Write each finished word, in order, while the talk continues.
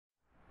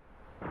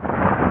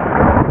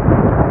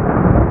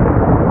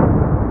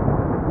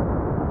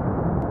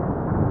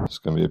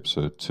gonna be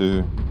episode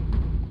 2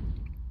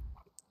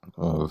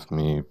 of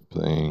me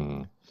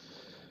playing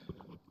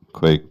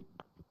Quake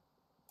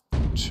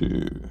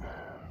 2.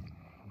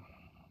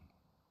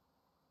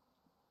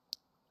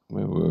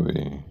 Where were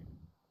we?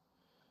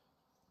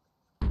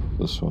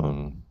 This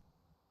one.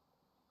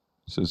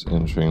 It says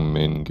entering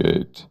main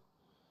gate.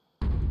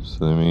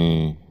 So let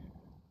me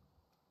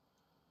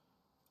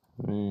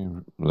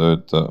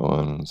load that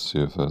one and see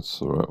if that's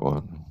the right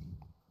one.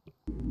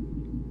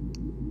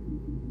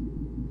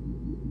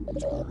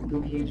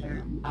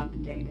 Computer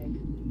updated.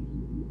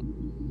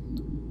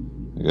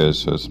 Okay,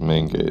 so it's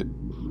main gate.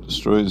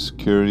 Destroy the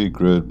security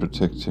grid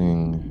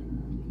protecting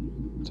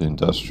the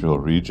industrial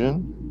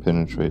region.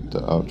 Penetrate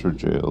the outer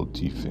jail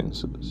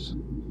defenses.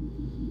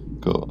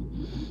 Cool.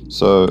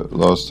 So,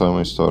 last time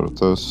we started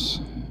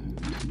this,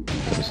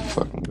 there's the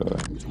fucking guy.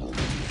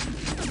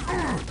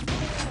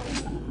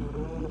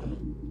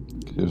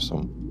 Here's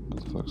some.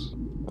 What the fuck's.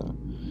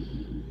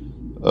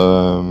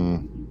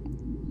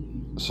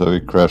 So we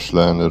crash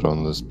landed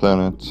on this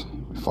planet.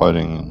 We're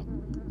fighting.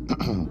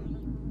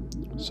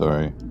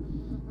 Sorry,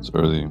 it's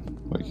early.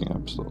 Waking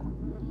up still.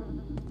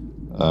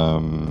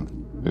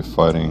 We're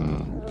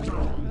fighting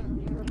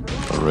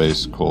a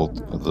race called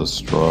the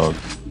Strogg,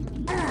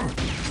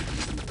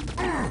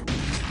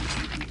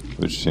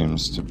 which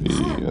seems to be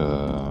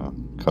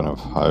kind of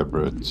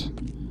hybrid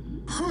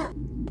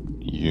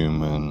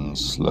human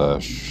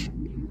slash,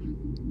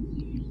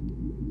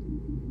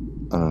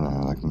 I don't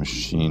know, like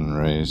machine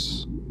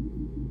race.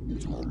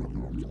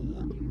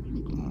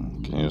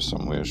 Can use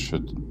some weird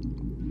shit.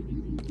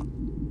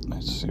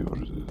 Let's see what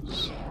it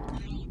is.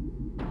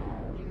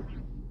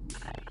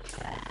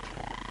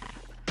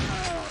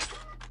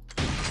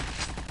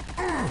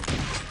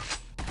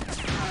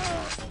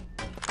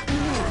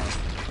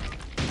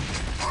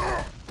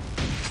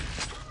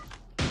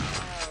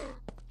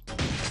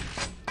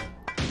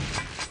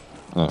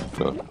 Oh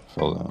god,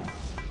 fell down.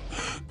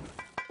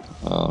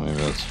 Well, maybe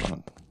that's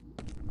fine.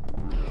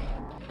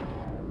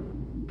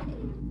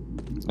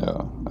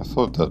 Yeah, I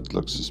thought that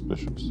looked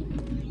suspicious.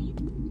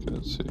 Okay,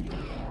 let's see.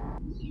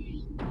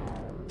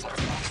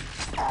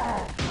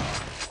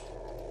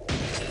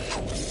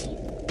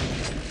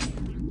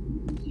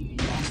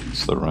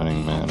 It's the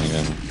Running Man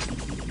again.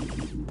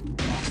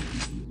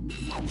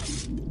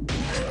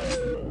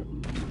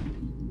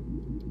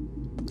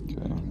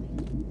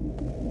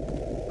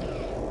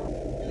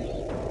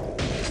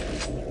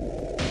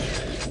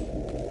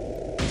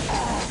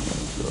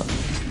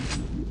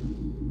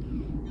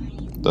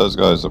 Those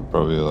guys are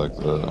probably like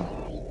the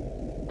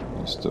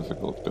most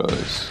difficult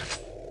guys.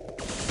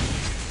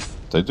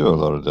 They do a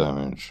lot of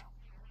damage.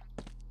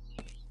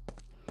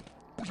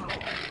 Oh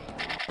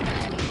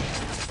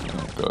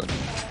god.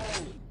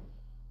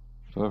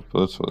 Do I have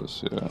bullets for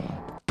this? Yeah.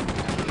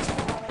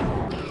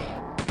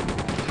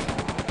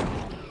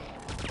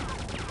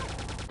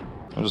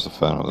 I'm just a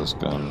fan of this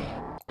gun.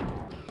 I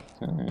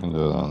think I can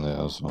do it on there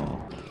as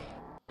well.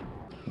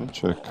 Let me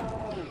check.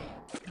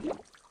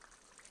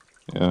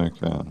 Yeah, I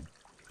can.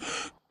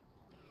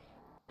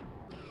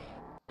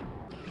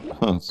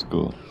 That's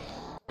cool.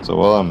 So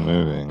while I'm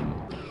moving,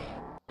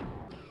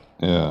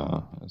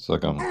 yeah, it's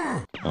like I'm.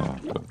 Oh,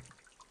 good.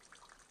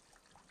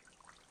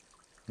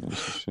 He's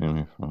shooting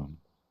me from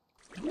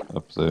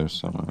up there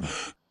somewhere.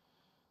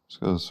 Let's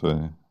go this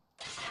way.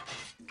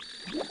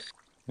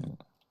 Yeah.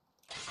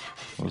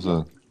 What was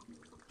that?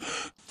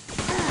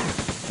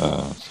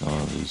 Ah, it's one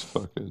of these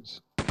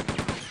fuckers.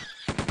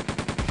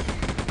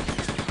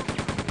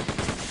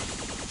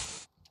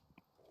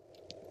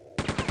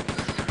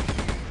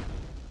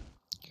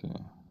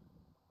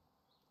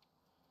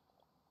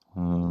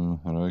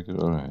 How do I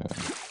get out of here?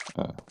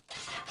 Ah.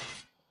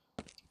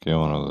 Get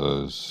one of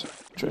those.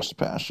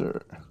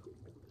 Trespasser.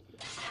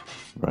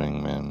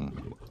 Running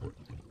Men.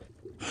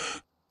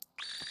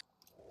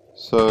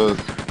 So,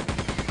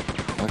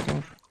 I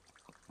can.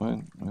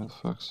 Wait, where the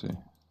fuck's he?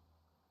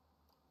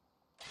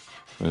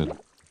 Wait.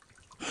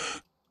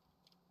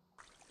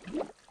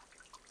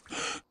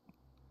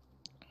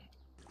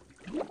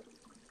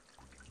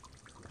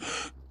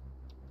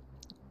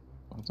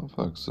 What the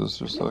fuck is this?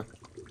 Just like.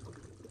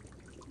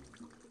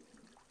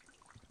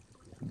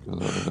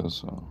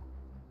 So.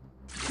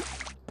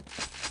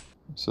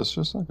 Is this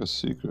just like a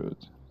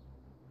secret?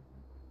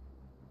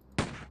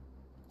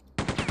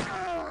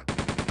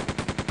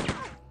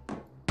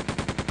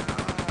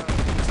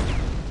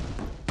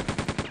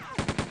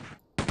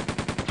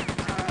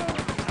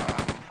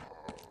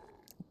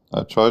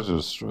 I tried to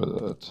destroy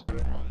that.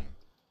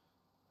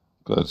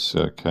 Glad to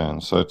see I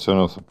can. So I turn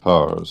off the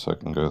power so I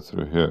can go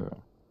through here.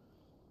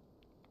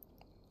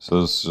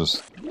 So this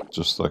is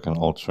just like an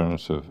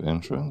alternative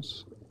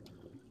entrance?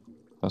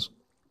 That's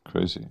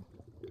crazy.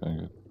 Okay,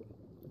 good.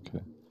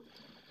 Okay.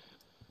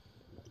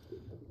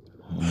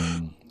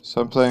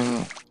 So I'm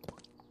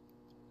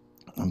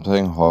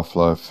playing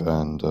Half-Life,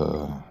 and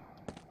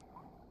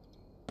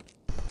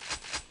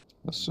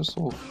this just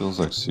all feels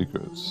like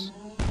secrets.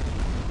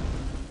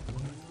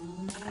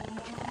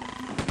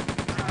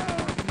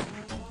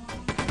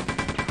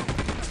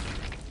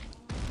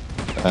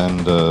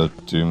 and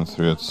Doom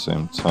 3 at the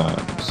same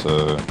time,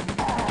 so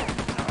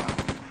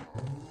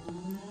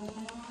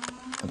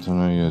I don't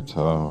know yet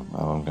how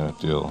I'm gonna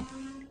deal.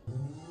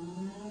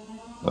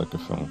 Like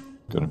if I'm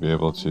gonna be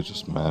able to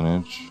just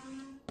manage,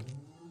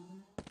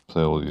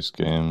 play all these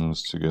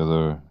games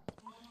together.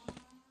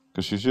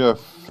 Because usually I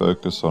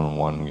focus on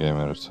one game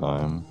at a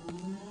time.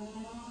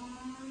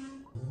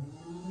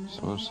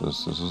 So what's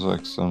this? This is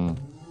like some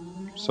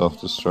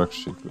self-destruct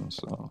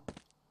sequence now.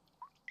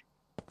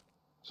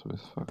 So where the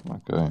fuck am I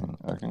going?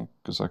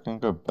 Because I can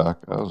go back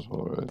as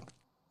well, right?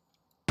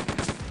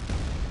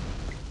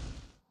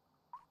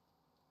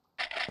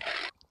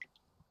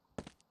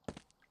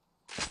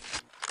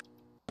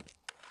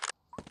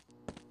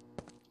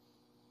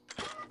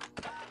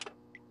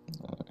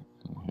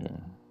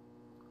 Here.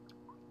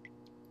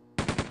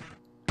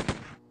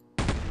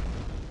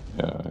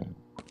 Yeah.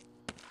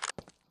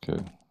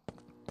 Okay.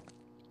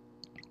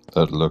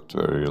 That looked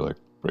very, like,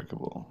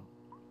 breakable.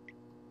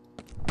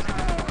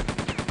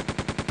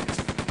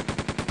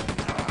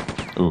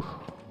 Ooh.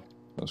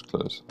 That was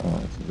close. I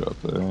can go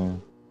up there.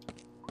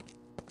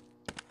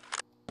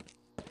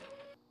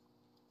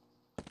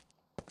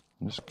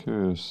 I'm just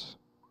curious.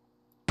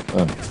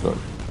 Oh, God.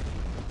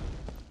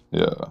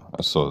 Yeah,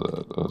 I saw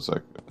that. I was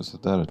like, is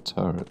that a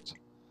turret?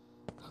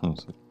 I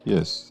was like,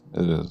 yes,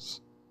 it is.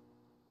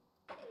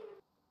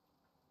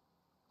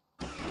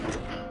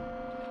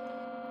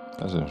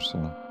 That's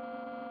interesting.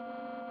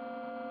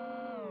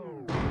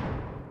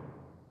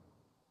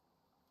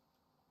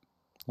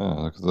 Yeah,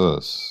 look at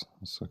this.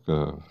 It's like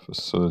a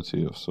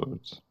facility of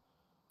sorts.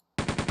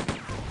 Yeah,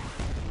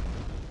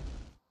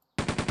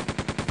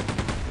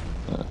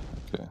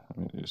 okay, let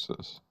me use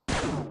this.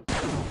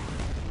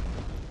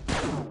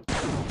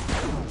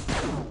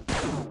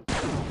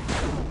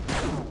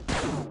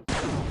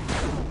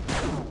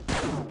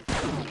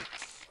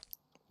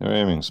 Your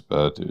aiming's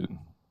bad, dude.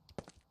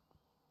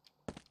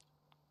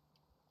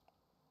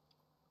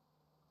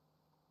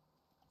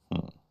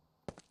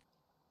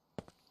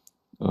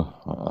 Oh,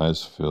 my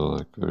eyes feel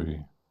like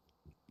very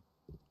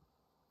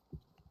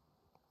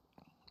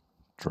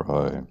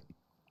dry.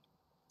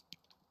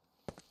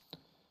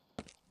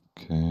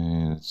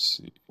 Okay, let's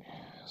see.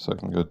 So I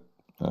can go.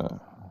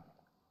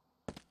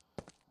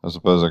 I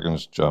suppose I can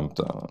just jump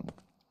down.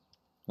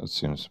 That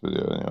seems to be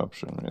the only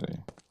option,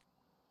 really.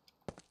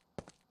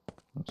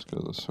 Let's go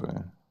this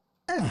way.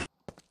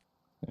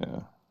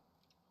 Yeah.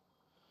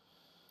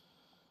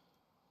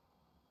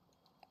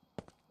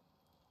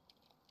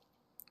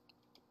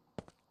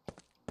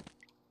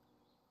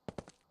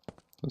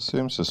 This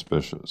seems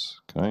suspicious.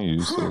 Can I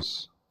use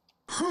this?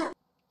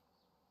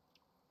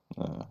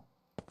 No.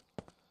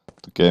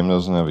 The game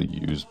doesn't have a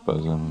use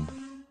button.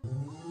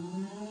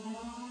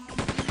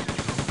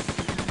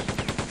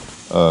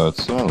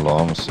 It's an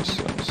alarm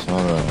system. It's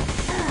not a...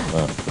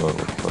 Oh god, what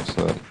the fuck's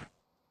that?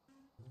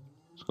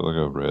 It's got like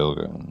a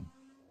railgun.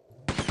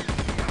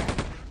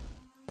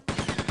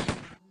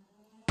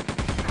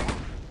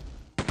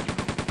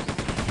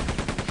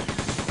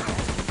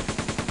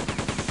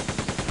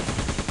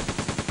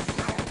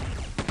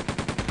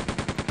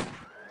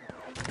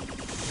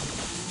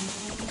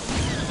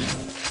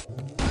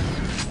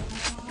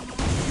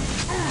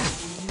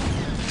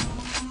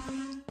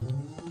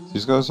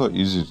 These guys are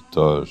easy to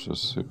dodge.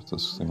 Let's see what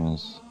this thing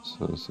is.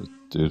 So it's a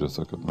dude with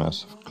like a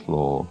massive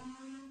claw.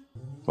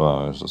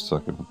 Wow, it's just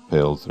like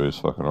impaled through his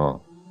fucking arm.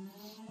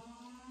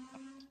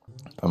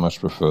 I much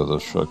prefer the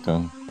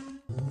shotgun.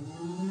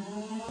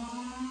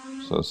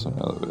 So that's an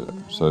elevator.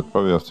 So I'd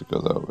probably have to go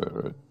that way,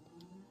 right?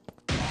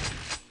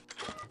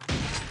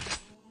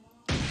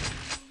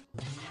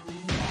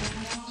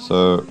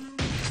 So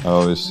I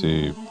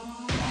obviously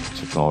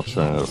took an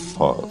alternative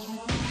path.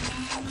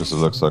 Because it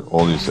looks like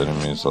all these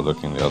enemies are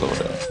looking the other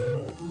way.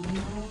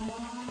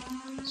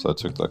 So I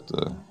took like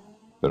the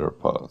better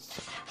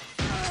path.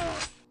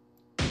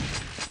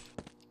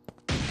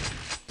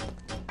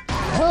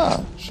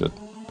 Ah, shit.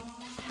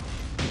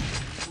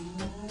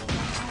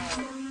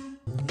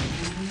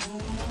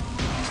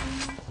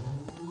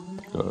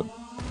 God.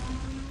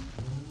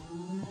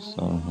 What's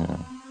down here?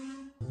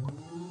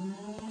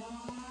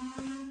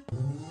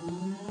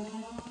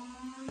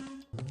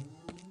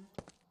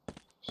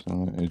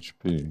 Some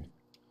HP.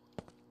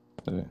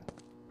 There.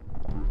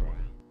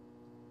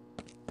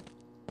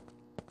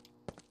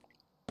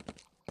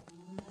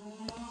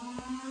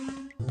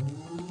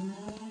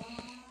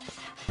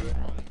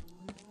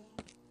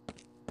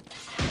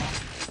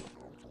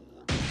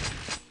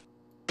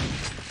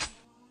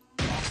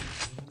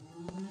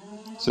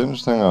 It's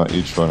interesting how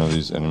each one of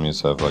these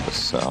enemies have like a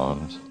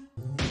sound.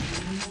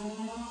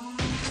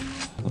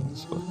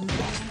 That's fucking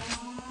cool.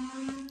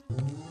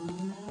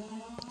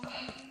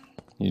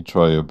 You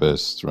try your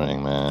best,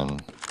 Running Man.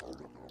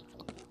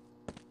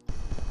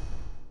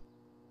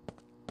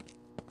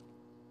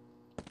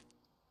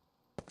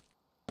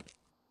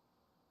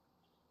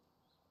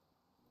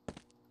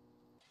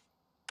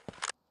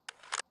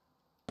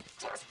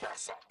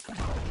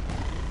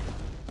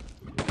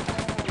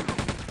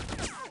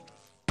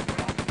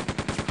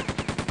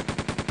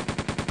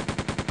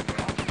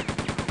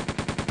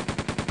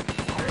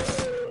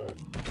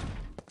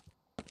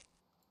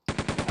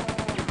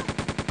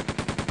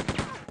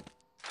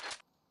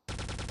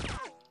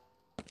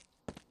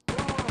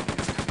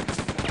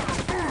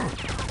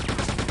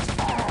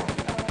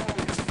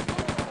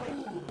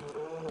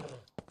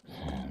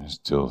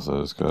 just deal with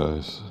those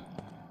guys.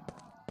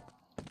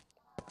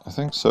 I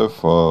think so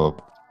far...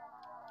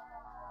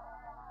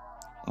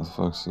 What the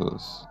fuck's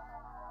this?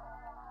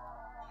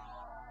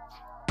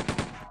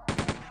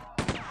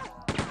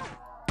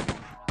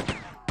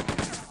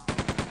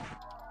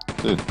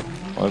 Dude,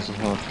 why is it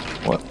not...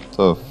 What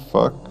the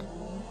fuck?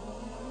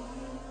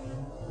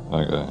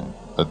 Okay,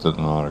 I did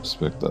not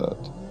expect that.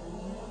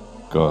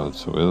 God,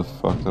 so where the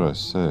fuck did I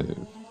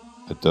save?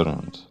 I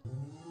didn't.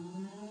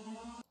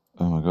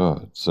 Oh my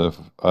god, so if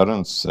I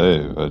don't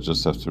save, I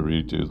just have to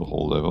redo the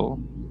whole level?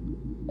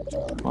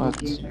 What?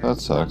 That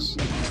sucks.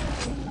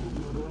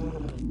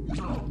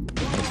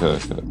 Okay,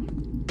 okay.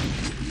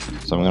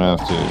 So I'm gonna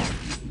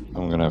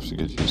have to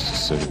get used to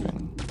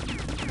saving.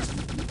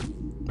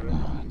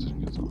 Oh, I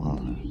didn't get the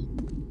armor.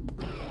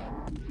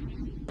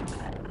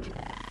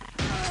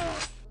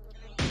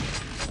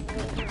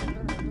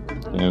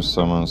 Can you have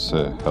someone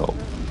say help?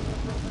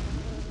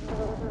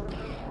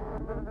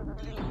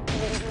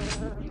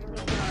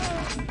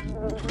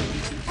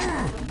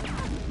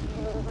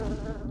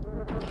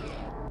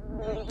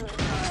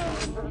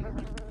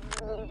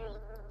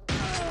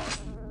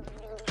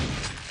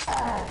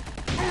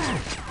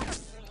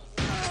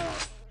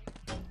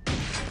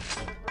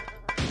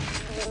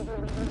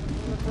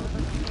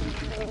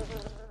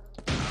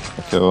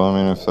 Okay, well, I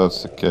mean, if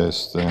that's the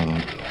case,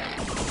 then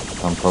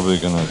I'm probably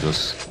gonna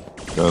just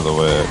go the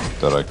way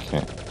that I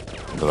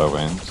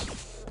went,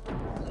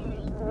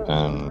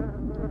 and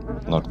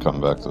not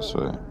come back this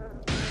way.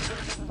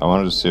 I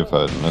wanted to see if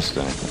I had missed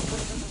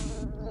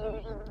anything.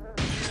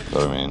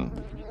 But I mean,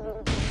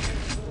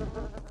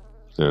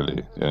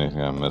 clearly, the only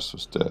thing I missed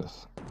was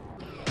death.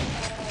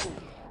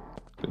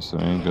 Okay, so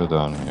we can go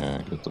down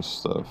here, get this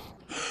stuff.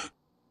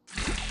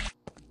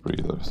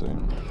 Breather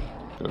thing.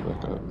 Go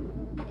back up.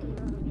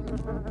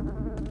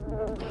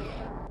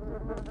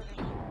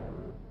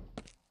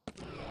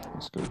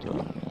 Let's go down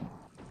again.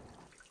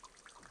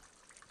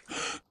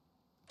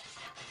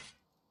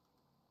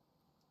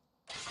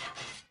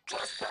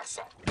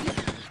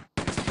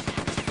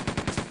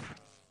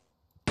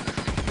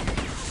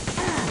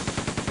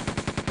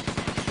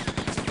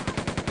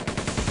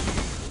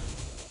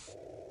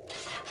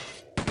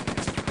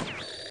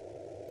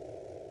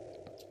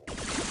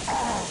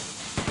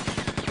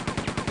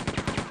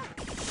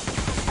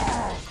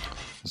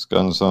 This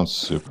gun sounds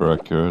super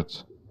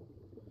accurate,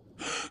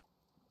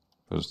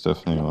 but it's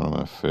definitely one of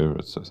my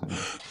favorites, I think.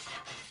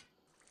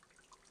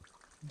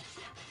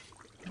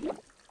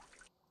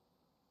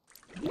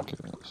 Okay,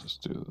 let's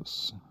just do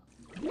this.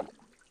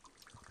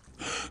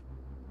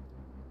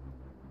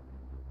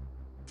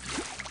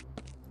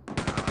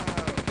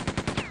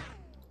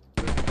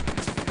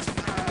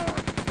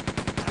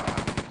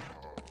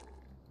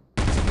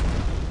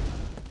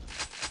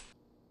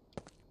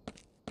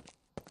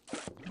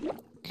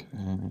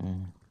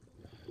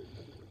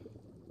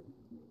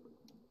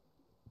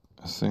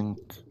 I think...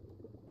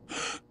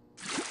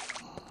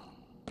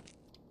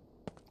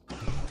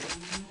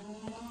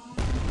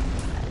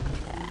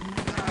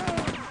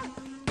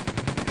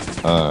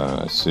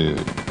 I see.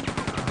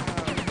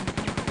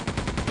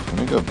 Let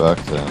me go back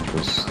then,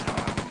 because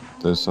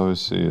there's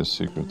obviously a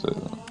secret there.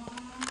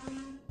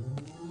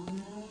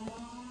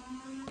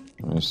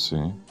 Let me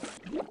see.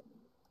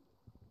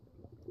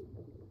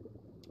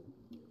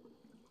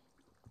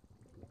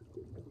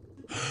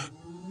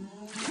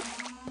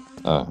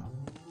 Ah,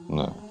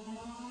 no.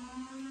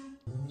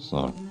 It's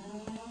not.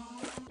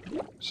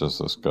 It's just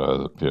this guy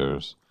that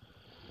appears.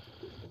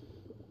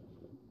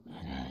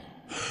 Okay.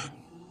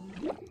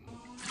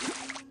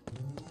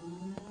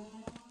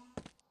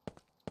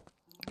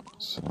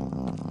 So,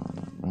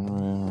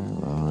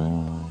 run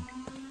away.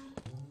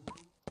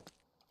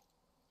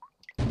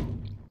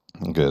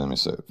 Okay, let me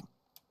save.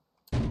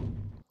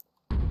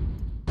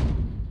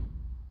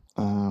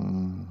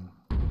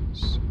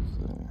 Save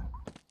there.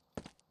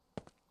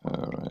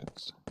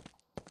 Alright.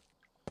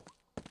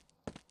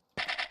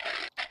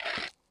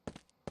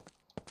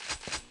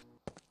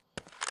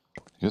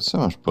 I get so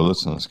much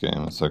bullets in this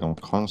game, it's like I'm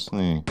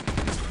constantly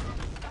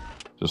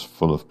just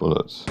full of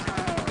bullets.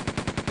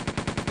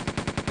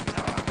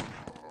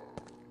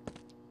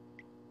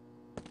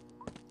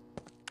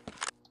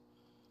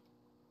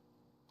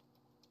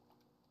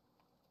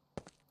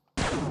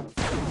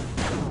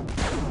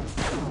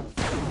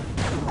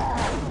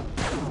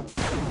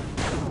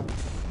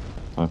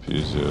 Might be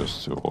easier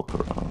just to walk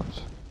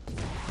around.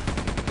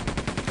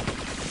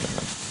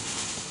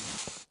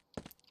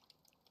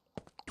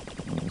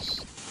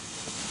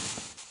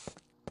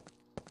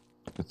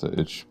 Get the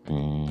HP.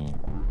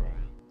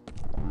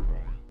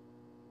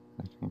 I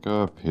can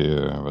go up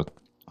here, but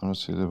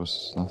honestly there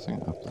was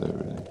nothing up there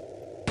really.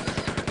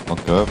 I'll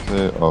go up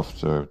there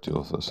after I deal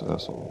with this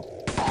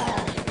asshole.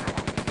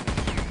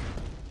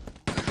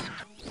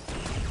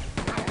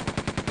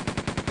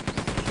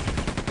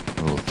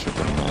 Little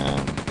chicken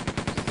man.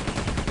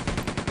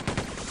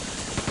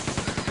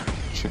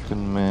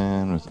 Chicken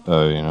man with...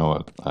 Oh, you know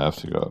what? I have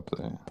to go up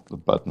there. The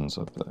button's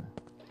up there.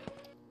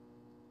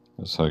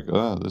 It's like,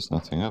 oh, there's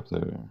nothing up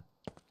there.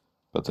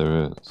 But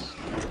there is.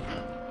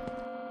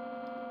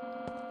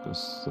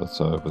 Because that's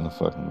how I open the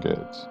fucking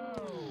gates.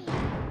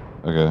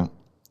 Okay,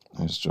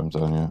 let's jump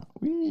down here.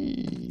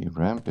 Whee!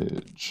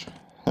 Rampage.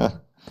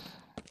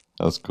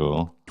 That's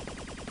cool. A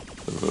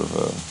bit of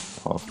a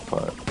half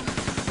pipe.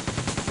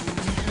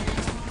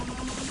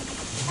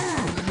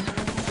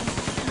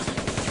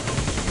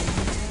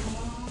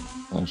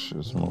 Actually,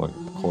 it's more like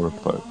a quarter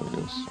pipe, I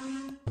guess.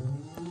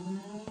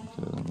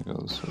 Okay, let me go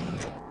this way.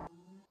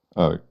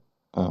 Oh,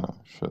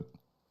 shit.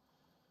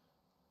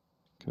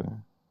 Okay.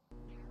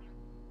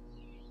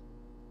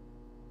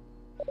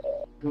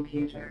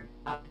 Computer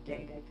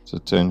updated.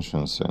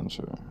 Detention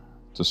center.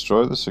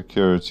 Destroy the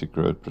security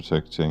grid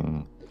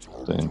protecting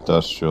the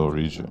industrial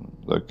region.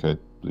 Locate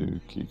blue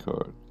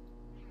keycard.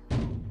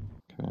 Okay,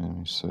 let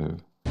me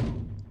save.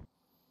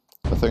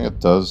 I think it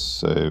does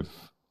save.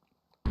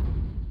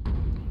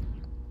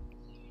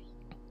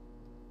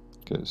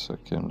 Okay, so I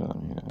came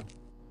down here.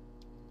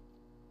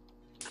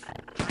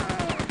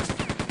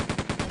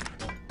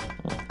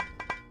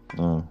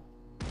 No.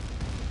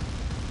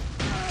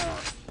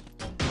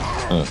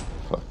 Oh,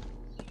 fuck.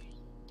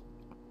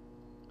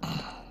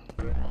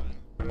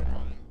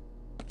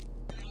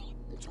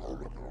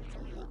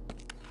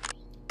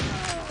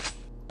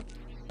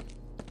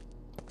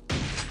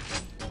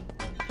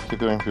 Keep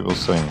hearing people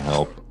saying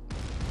help.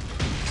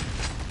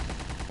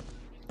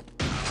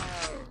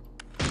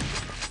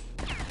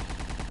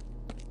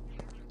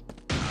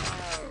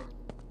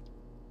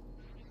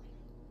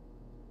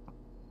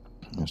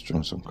 Let's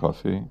drink some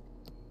coffee.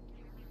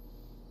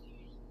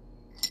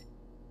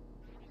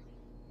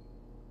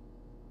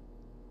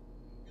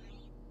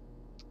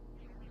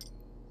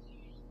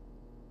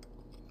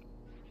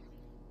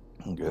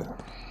 Okay.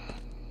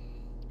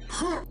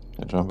 Can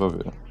I jump over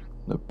here?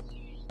 Nope.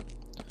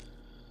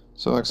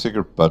 So like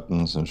secret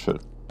buttons and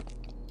shit.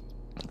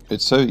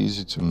 It's so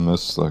easy to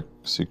miss like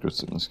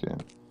secrets in this game.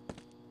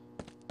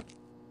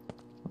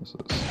 What's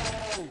this?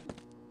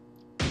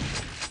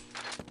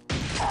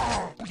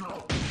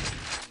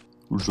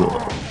 Who's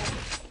that?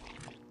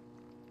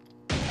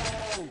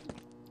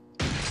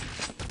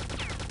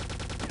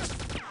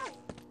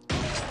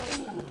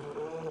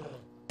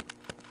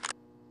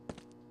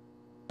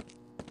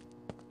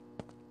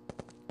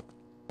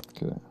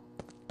 Okay.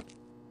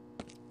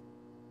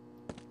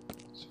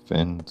 It's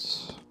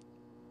fence.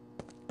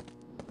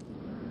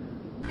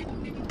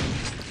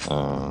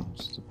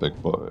 It's the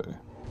big boy.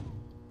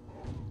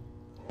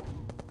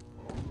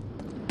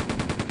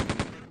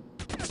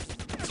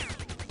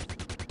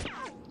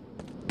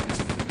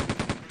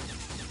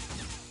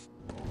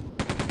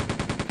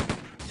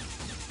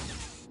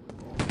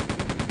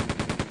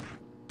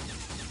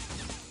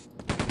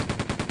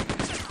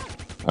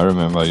 I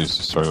remember I used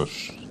to struggle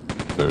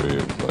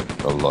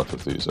a lot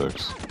with these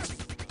oaks.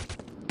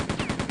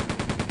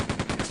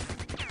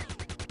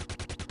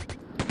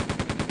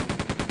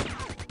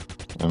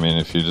 I mean,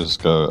 if you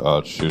just go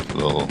out, shoot a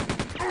little,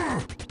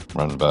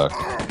 run back,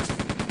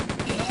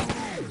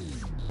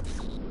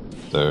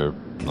 they're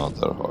not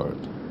that hard.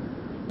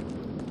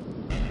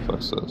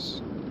 What's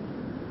this?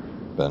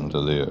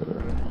 Bandolier.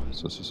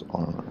 So this is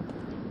armor.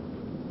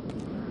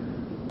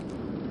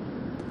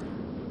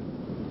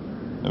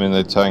 I mean,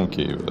 they're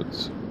tanky, but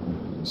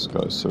this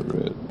guy's so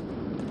red.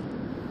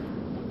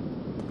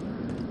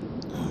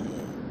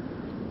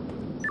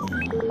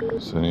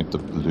 So I need the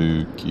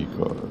blue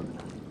keycard.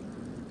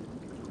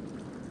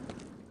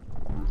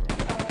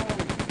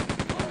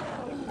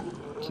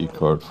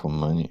 Keycard for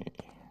money.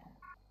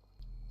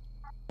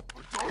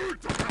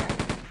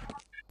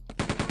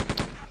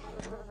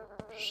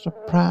 Just a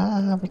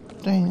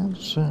private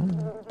dancer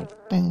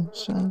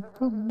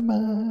for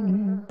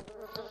money.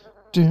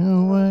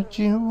 Do what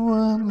you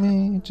want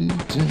me to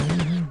do.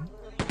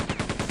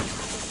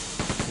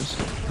 Just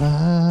a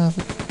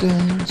private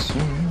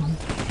dancer.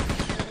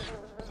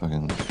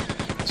 Fucking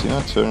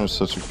Tina Turner is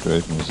such a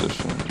great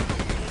musician.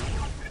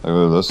 I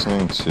was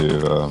listening to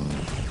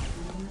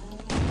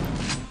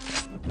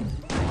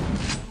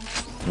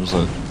it was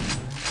like,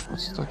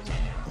 what's like,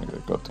 okay,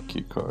 I got the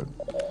key card.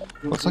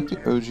 What's like the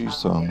OG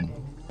song?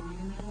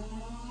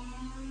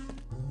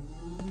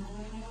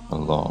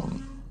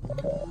 Alarm.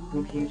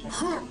 Okay.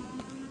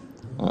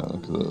 Oh,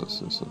 look at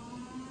this.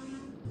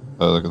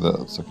 Oh, look at that.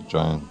 It's like a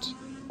giant.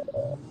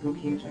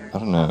 I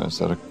don't know. Is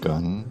that a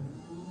gun?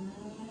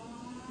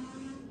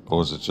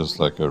 Or is it just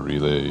like a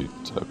relay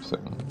type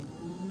thing?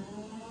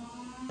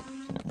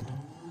 Okay.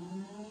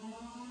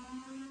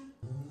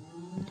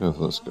 Go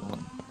for this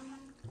gun.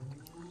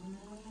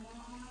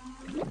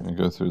 I'm gonna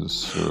go through the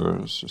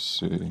sewers to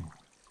see.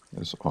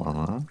 There's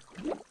armor.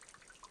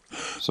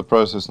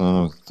 Surprised there's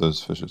none of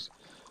those fishes.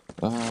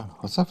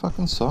 What's that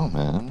fucking song,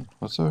 man?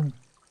 What's our...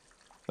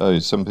 Oh,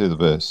 you're simply the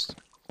best.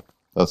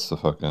 That's the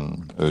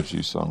fucking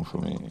OG song for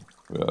me.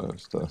 Yeah,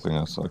 I think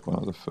that's like one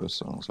of the first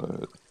songs I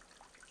heard.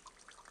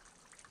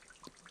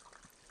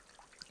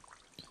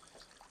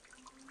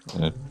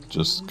 And it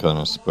just kind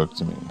of spoke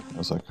to me. I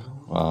was like,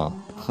 wow.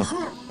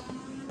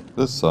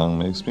 This song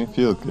makes me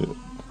feel good.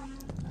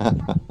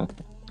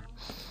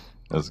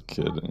 As a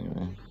kid,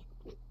 anyway.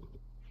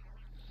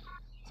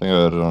 think I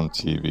heard it on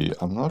TV.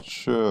 I'm not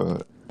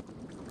sure.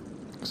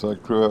 Because I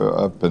grew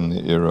up in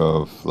the era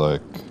of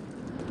like.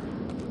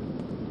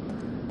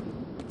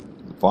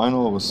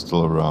 Vinyl was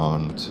still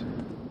around.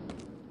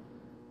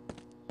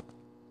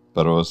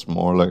 But it was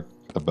more like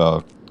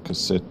about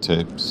cassette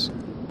tapes.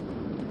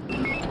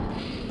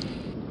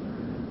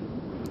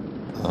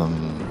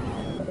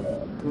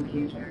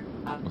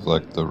 With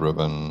like the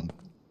ribbon.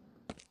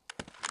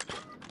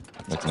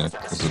 Is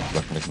it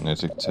like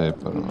magnetic tape?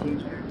 I don't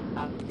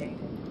know.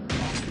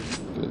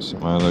 Okay, so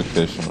my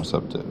location was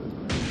updated.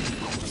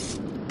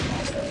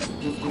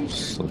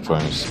 Still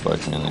trying to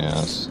spike me in the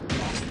ass.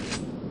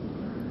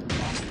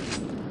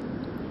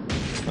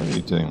 What are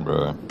you doing,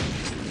 bro?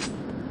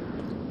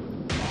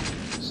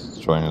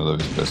 Just trying to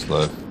live his best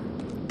life.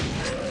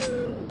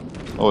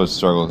 Always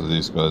struggle with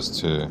these guys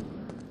too.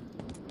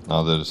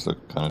 Now they just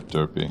look kind of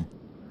derpy.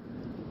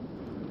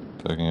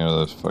 Taking out of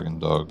those fucking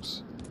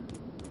dogs.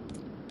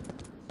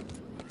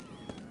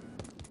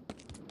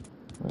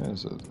 Where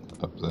is it?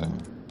 Up there.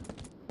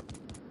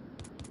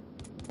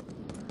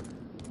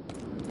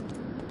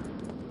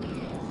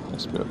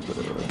 Must be up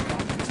there, right?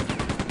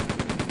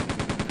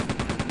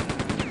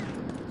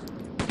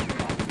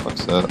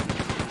 What's that?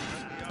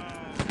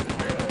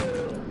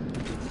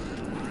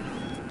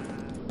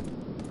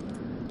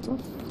 What the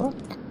fuck?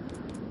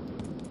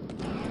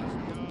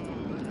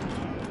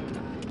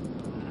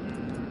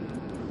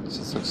 Is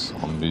this like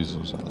zombies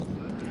or something?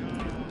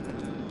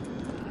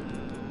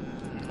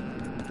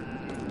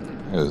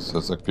 Yeah, so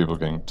it's like people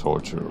getting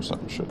tortured or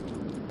some shit.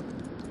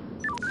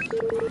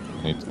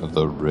 Need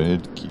the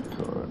red key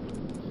card.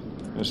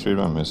 Let's read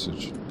my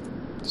message.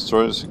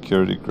 Destroy the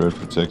security grid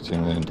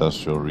protecting the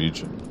industrial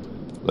region.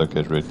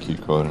 Locate red key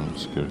card in the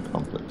security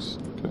complex.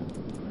 Okay.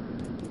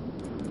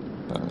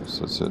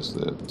 So it says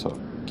the top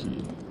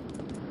key.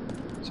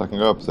 So I can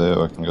go up there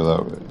or I can go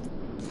that way.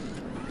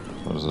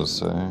 What does this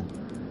say?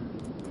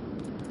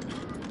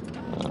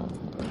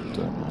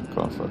 Damn, I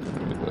can't fucking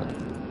read that.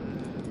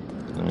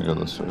 Let me go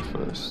this way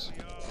first.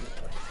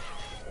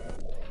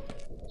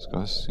 This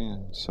guy's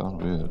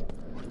sound weird.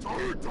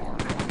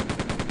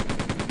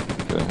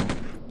 Okay.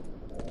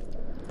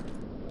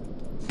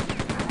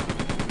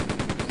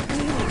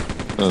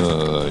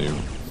 You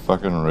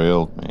fucking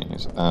railed me, you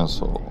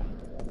asshole.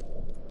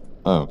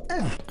 Oh,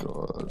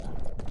 God.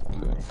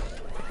 Okay.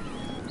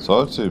 So I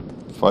have to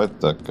fight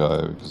that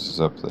guy because he's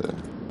up there.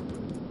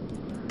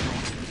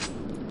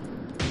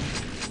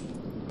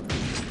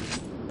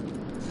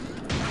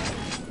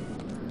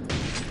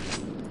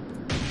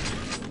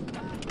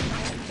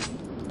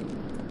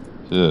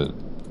 Did.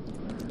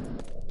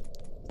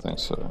 I think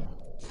so.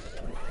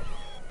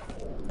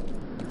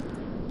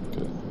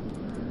 Okay.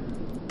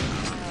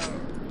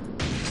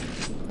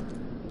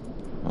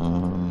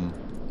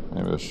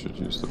 Maybe I should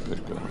use the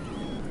big gun.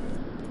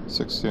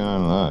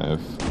 69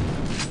 life.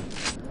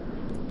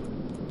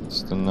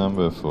 It's the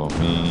number for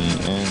me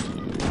and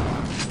you.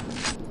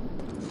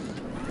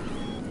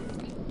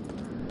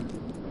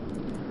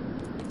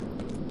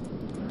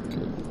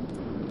 Okay.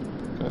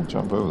 Can I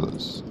jump over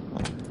this?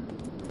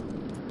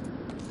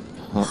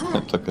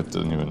 Look, I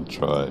didn't even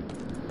try.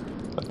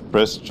 I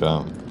pressed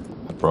jump,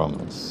 I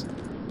promise.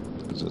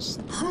 It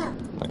just,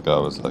 my guy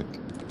was like,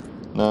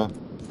 no.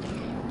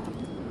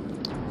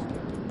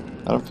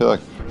 I don't feel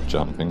like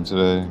jumping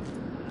today.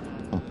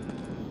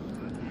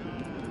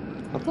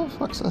 What the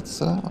fuck's that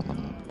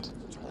sound?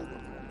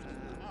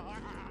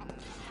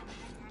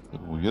 The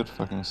weird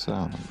fucking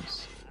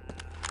sounds.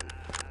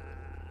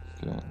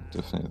 Okay,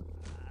 definitely.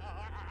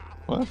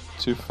 What?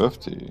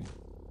 250?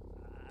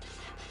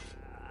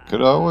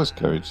 Could I always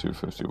carry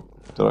 250?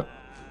 Did I?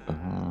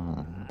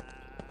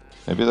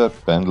 Maybe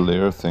that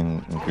bandolier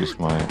thing increased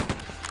my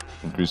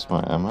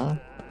ammo?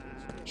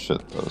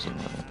 Shit, that was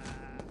annoying.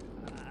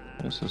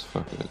 Let's just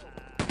fuck it.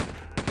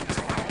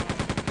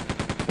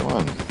 Come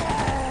on.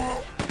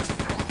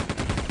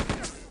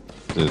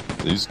 Dude,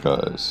 these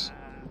guys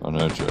are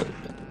no joke.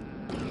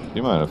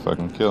 You might have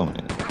fucking killed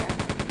me.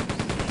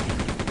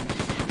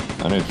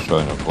 I need to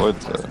try and avoid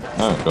that.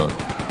 Oh god.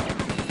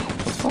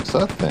 What the fuck's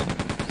that thing?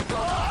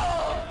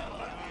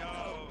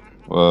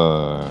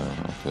 Whoa,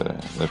 okay,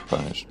 they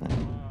punished me.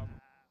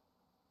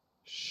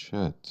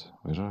 Shit,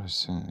 where did I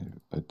save?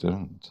 I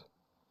didn't.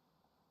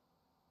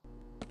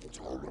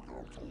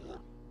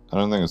 I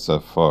don't think it's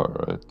that far,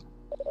 right?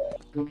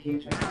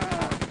 Computer.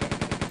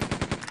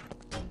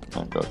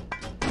 Oh god.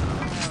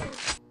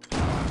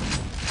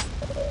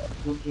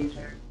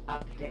 Computer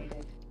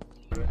updated.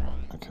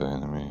 Okay,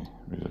 let me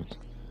read it.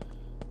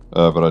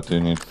 But I do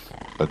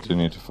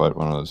need to fight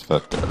one of those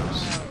fat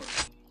guys.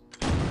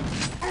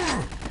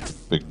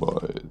 Big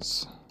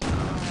boys.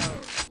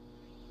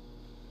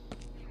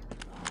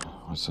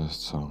 What's that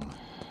song?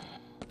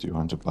 Do you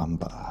want to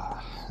bamba?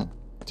 Do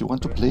you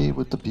want to play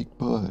with the big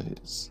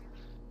boys?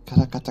 I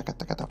don't know.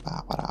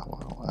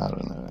 I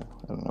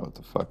don't know what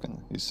the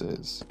fucking he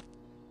says.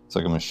 It's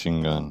like a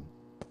machine gun.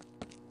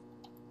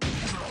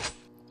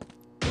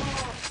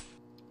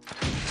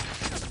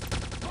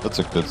 That's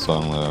a good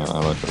song though. I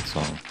like that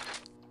song.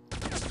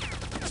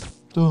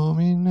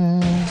 Domine,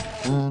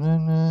 na na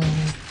na.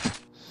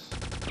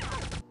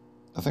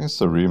 I think it's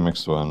the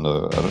remixed one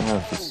though. I don't know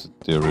if it's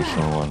the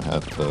original one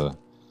had the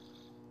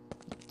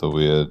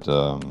weird,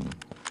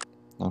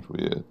 not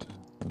weird.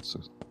 What's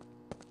it?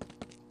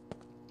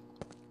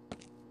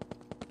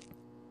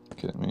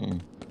 Get me.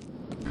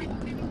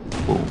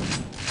 Boom.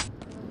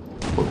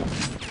 Boom.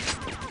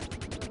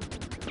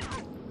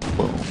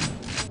 Boom. Boom.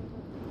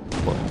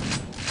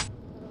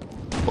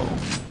 Boom.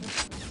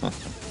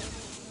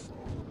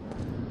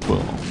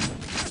 Boom.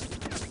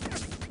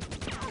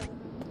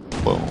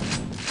 Boom. Boom.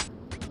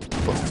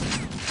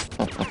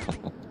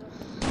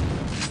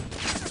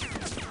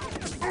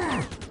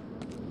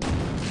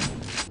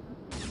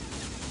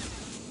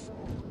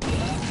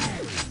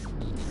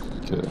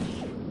 Okay.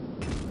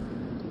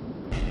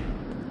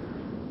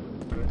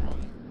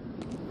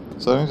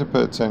 So I need to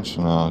pay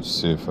attention now to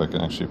see if I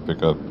can actually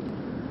pick up.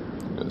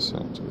 I guess I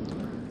need to get the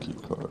key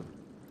card.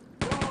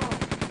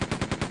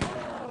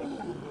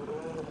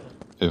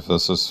 If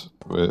this is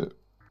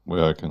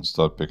where I can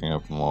start picking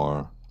up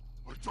more.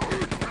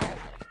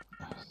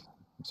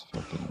 This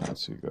fucking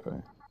Nazi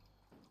guy.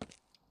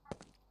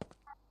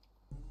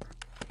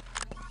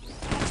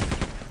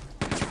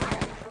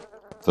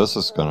 This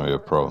is gonna be a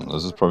problem.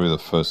 This is probably the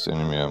first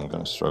enemy I'm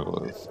gonna struggle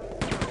with.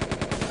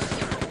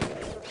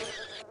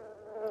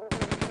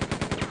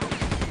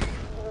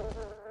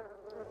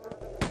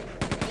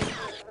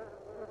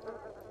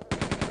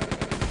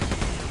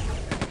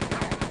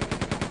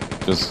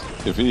 Because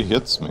if he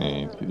hits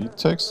me, he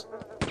takes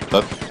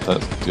that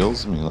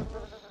deals me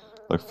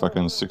like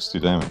fucking 60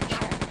 damage.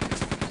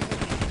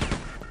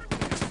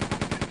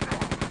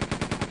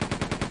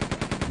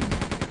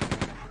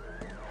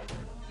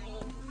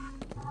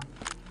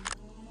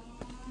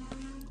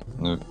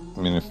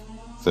 I mean, if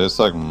there's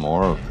like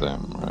more of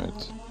them,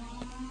 right?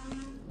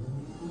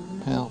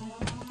 Help.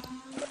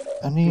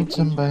 I need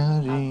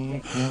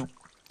somebody. Help.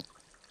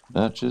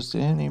 Not just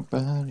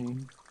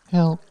anybody.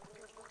 Help.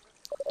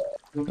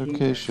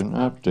 Location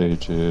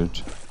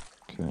updated.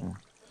 Okay.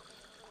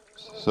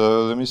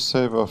 So let me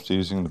save after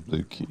using the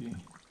blue key.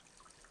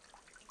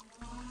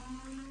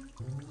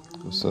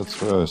 Because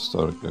that's where I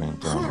started going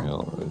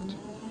downhill, right?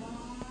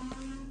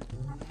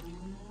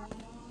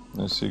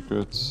 No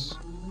secrets.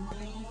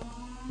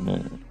 No.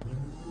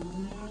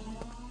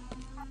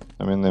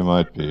 I mean, there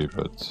might be,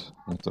 but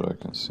not that I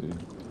can see.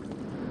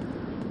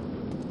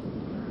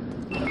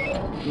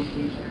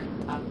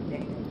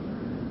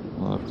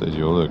 I'll update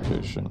your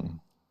location.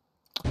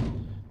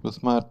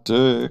 With my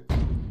dick.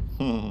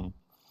 Yeah.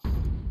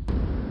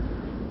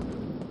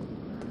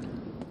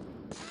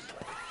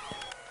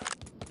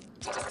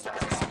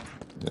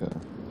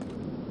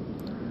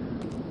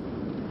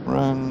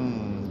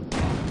 Run.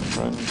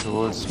 Run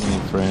towards me,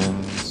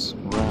 friends.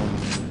 Run.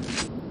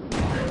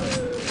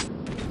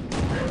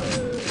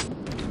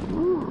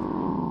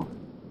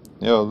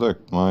 Yeah,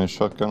 look, my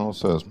shotgun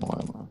also has more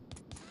ammo.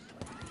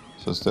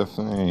 So it's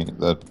definitely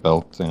that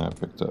belt thing I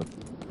picked up.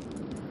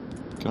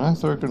 Can I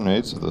throw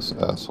grenades at this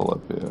asshole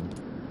up here?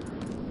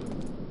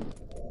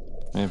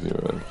 Maybe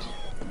you're right.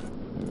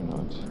 Maybe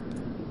not.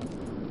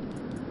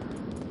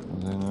 I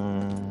don't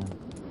know.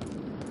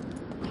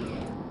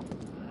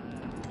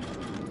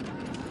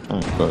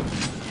 Oh god.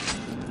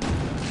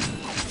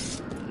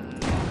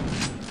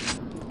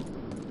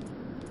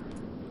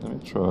 Let me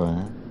try.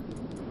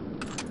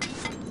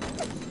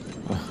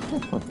 Oh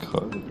my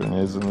god, the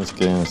grenades in this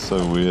game are so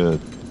weird.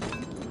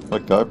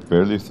 Like, guy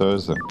barely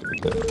throws them.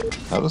 Okay,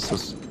 how does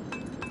this...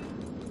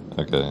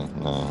 Okay,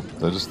 no,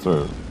 they just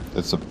throw...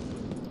 It's a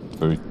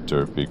very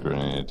derpy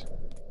grenade.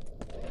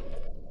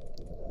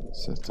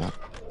 Set up.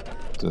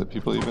 Do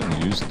people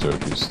even use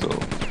derpy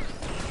still?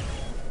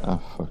 Ah,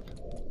 fuck.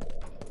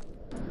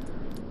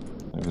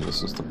 Maybe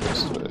this is the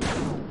best way.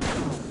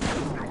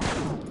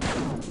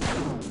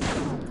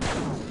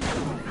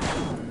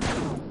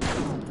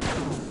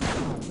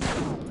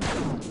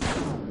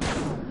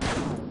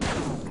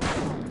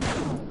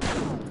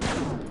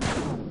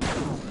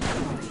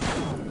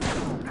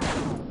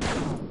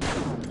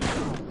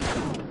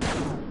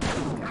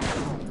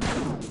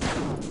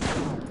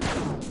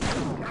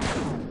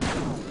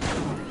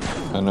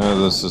 I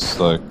know this is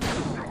like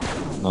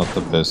not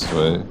the best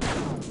way,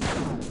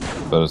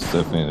 but it's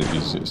definitely the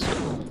easiest way.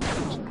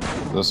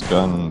 This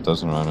gun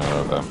doesn't run out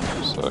of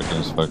ammo, so I can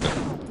just fucking...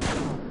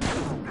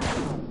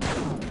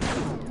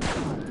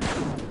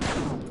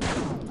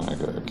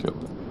 Okay, I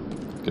killed it.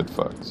 Get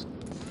fucked.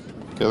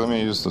 Okay, let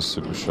me use the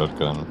super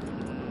shotgun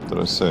that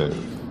I saved.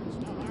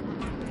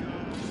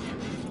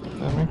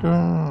 Let me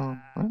go.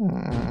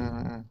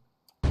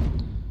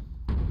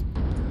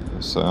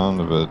 The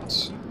sound of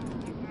it...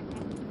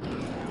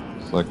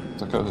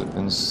 Like an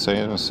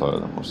insane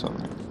asylum or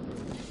something.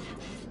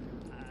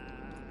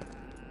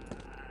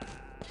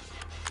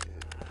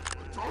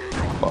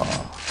 Bah.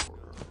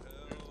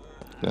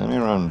 Okay, let me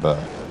run back.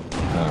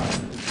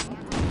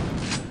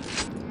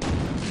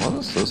 What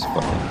is this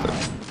fucking thing?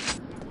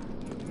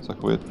 It's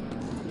like weird.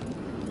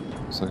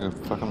 It's like a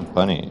fucking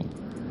bunny.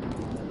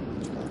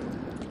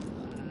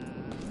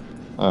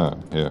 Oh,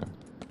 here.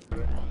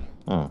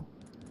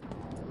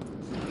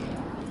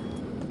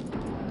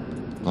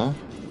 No?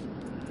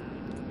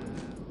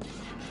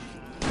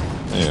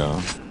 There you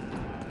are.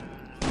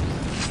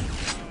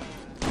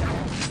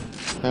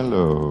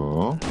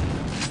 Hello.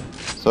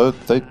 So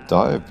they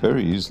die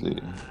very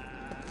easily.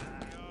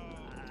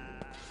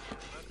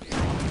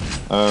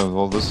 Oh,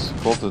 well, this is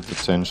called the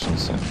Detention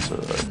Center,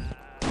 right?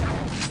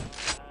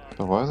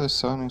 But why are they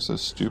sounding so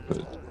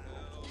stupid?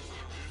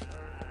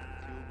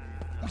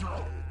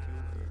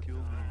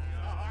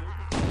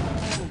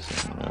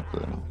 Something up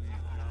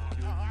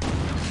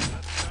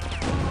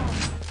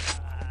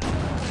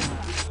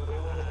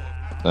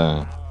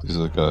there. These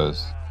are the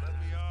guys.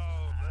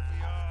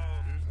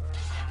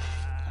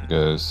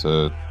 Okay,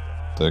 so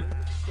they're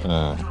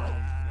kind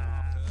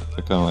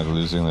of like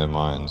losing their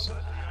minds.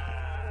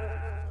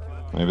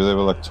 Maybe they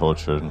were like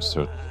tortured and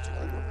stuff.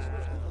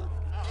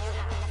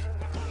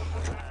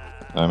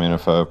 I mean,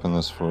 if I open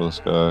this for this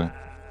guy,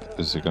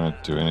 is he gonna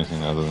do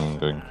anything other than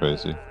going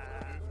crazy?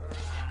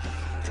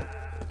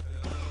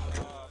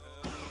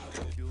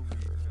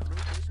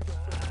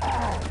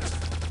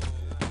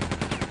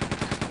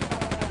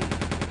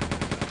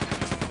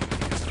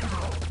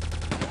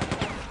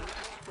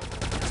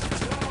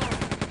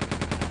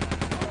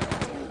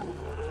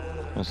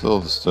 It's a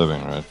little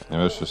disturbing, right?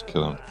 Maybe I should just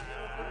kill him.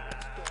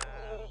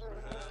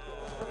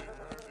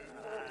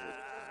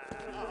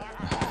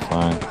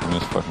 Fine, let me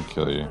just fucking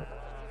kill you.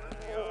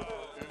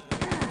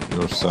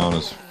 Your sound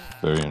is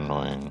very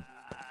annoying.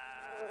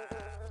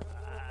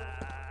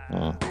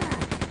 Yeah.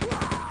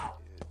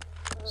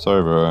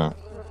 Sorry, bro.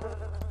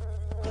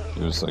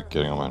 You're just like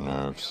getting on my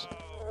nerves.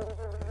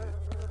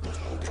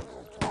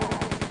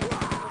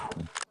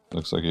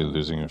 Looks like you're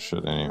losing your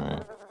shit anyway.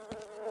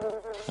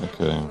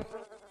 Okay.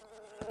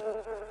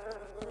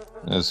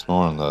 There's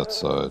more on that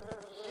side.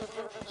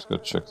 Let's go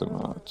check them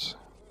out.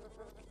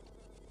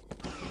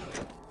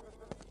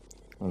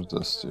 What does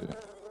this do?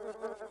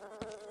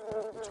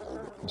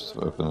 Must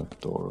have opened a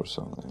door or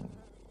something.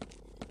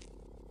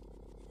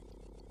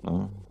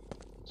 No?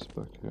 It's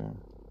back here.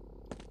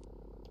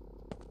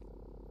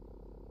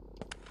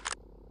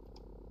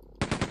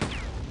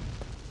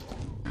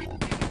 Yeah.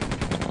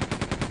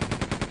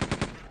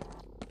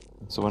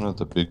 It's one of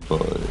the big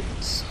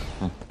boys.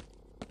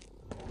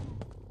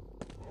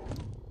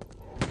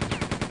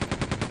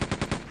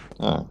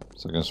 Ah,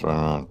 so I can just run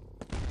around.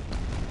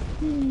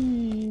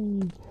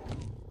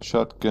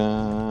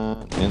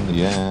 Shotgun in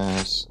the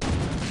ass.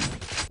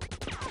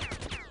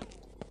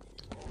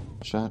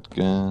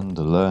 Shotgun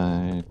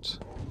delight.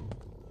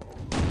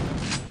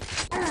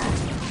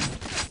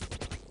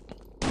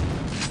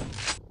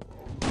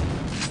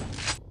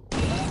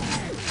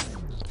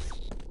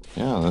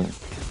 Yeah, I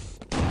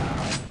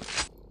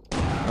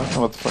don't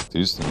know what the fuck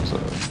these things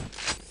are.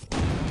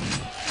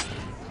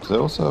 They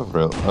also have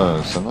rail. Oh,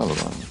 it's another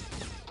one.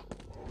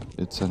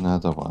 It's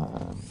another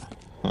one.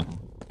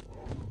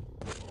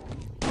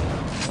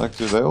 Like,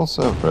 do they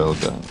also have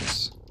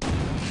railguns?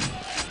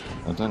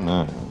 I don't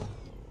know.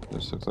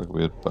 These look like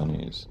weird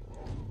bunnies.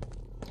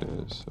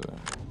 Okay, so...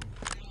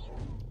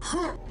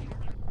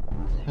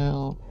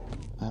 Help!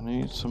 I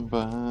need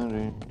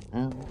somebody.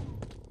 Help!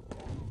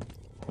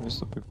 Where's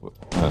the big boy?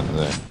 Oh,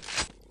 there.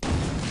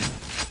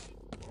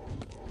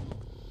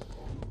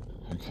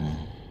 Okay.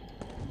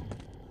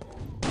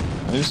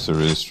 I used to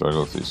really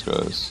struggle with these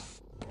guys.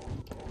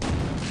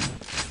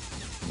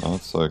 Now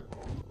it's like...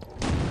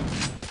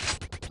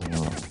 I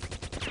don't know.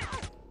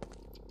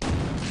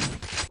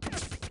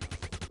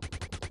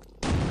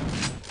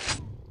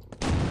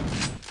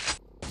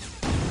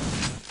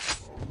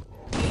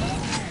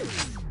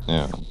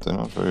 Yeah, they're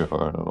not very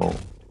hard at all.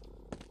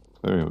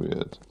 Very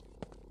weird.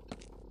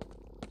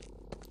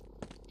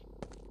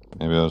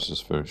 Maybe I was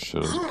just very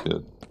shit as a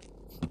kid.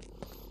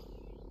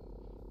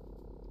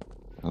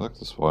 I like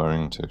this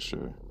wiring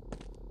texture.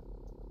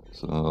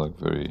 It's like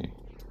very...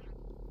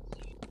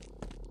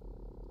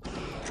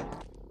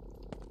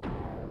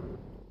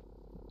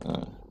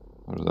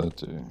 what did that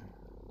do?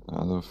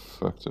 How the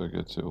fuck do I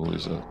get to all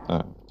these out?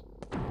 Oh.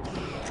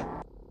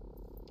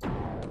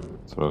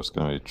 Thought I was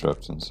gonna be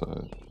trapped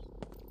inside.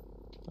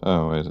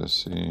 Oh wait, I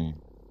see.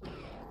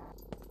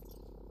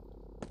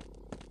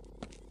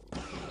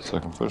 So I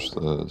can push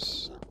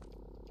this.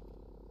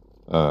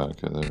 Ah,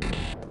 okay, there we go.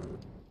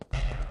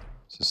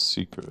 It's a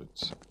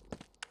secret.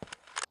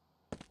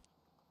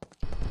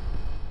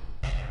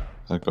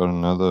 I got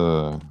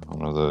another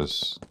one of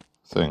those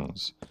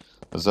things.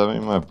 Does that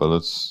mean my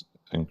bullets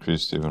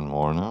increased even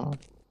more now?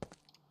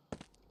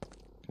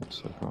 Okay,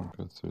 so I can't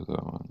go through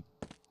that one.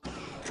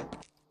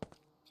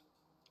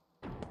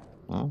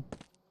 No?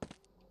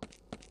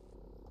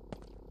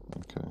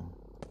 Okay.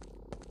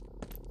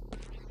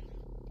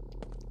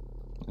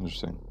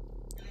 Interesting.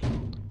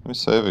 Let me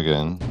save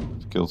again.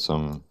 I've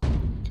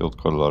killed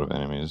quite a lot of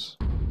enemies.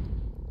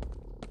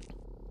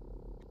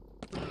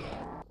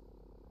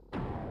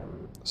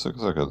 This looks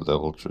like a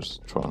level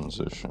just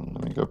transition.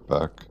 Let me go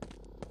back.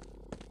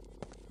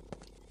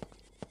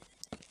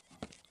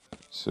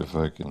 See if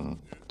I can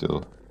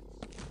deal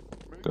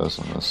guys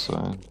on this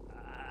side.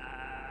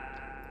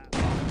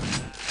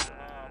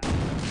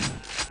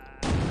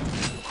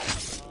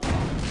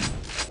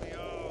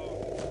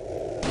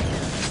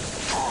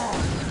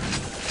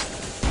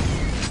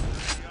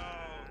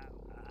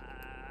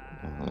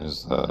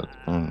 is that?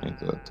 I don't need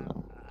that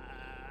though.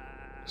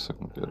 Guess I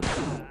can get it.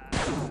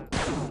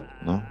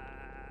 No?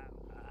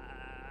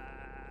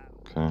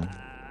 Okay.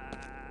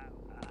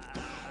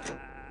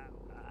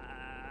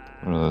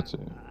 What did that do?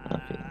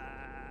 Okay.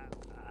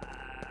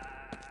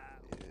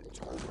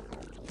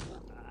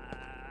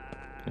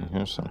 Can you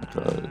hear some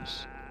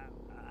guys?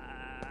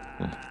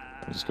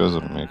 These guys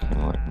are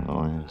making like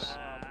noise.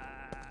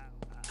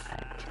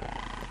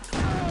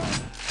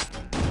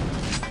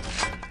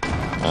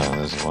 Ah,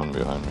 there's one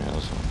behind me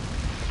also.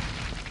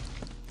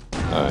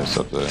 Ah, he's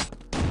up there.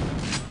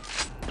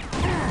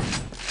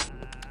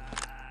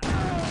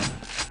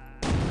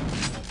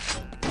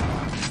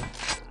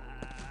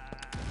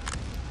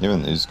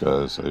 Even these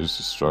guys, I used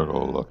to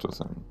struggle a lot with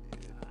them.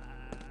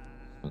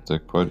 But they're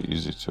quite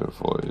easy to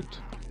avoid.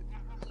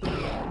 Okay.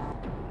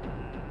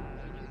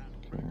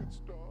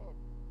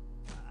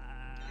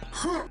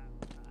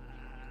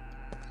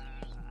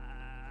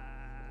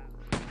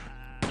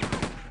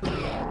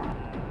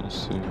 Let's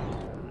see.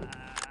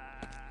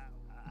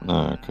 No,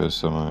 okay,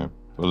 so my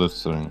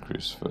bullets are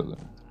increased further.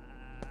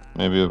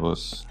 Maybe it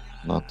was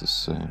not the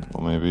same,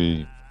 or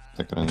maybe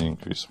they can only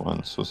increase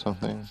once or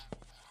something.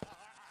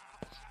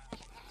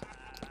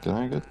 Can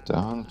I get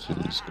down to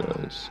these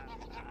guys?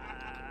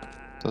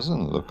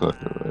 Doesn't look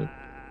like it, right?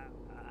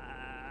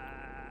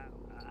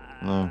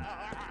 No.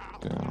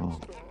 Okay,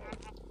 well.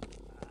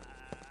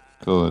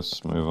 Cool,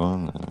 let's move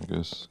on then, I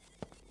guess.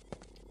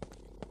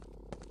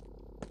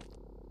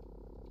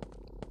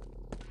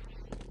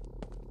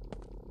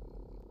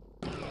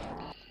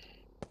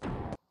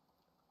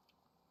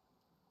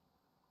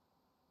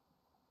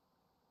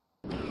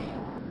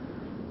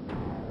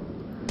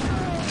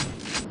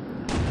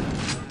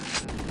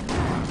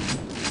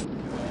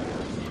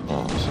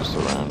 Oh, it's just a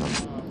random.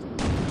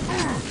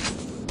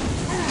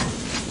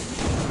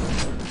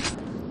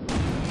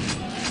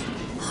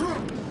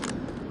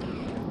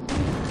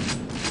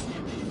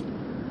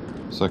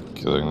 It's like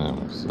killing them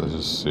because they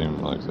just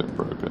seem like they're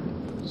broken.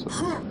 So.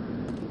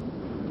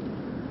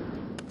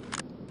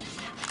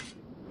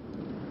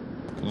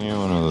 Can you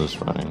one of those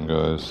running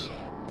guys?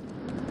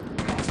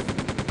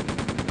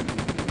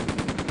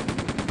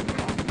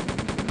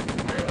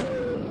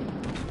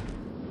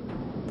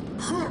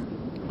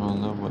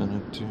 All I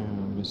wanna do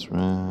is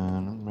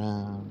run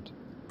around.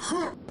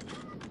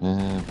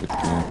 Have a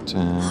good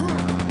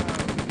time.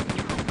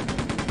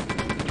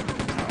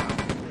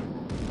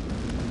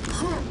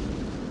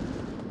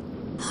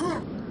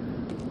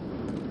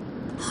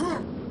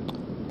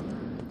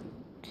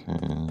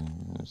 Okay,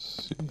 let's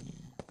see.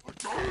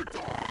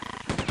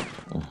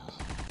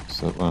 Is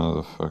that one of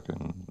the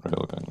fucking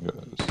railgun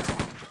guys?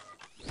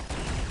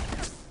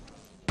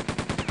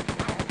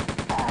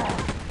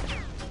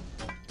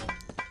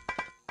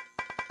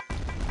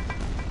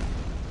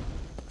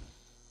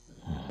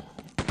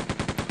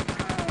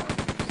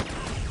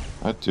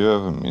 I do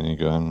have a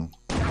minigun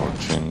or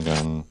chain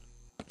gun.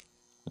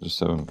 I just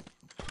haven't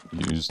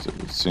used it.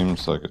 It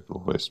seems like it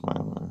will waste my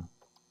ammo.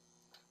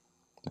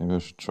 Maybe I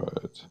should try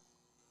it.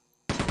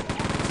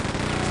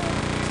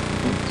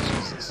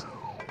 Jesus.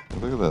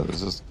 Look at that, it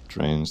just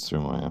drains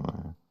through my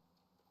ammo.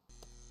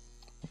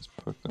 Let's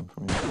poke them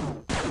from here.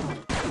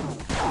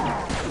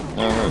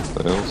 Yeah, look,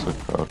 they also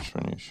crouch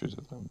when you shoot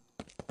at them.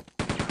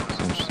 It's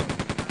interesting.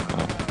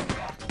 Oh.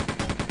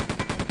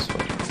 That's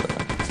fucking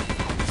bad.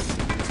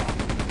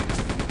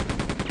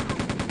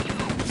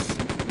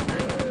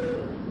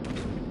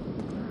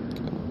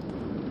 Okay.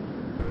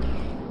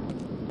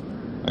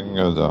 I can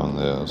go down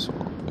there as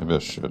well. Maybe I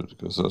should,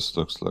 because this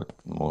looks like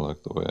more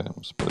like the way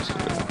I'm supposed to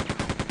go.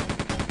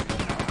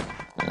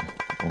 Yeah,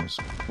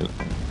 almost hit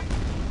me.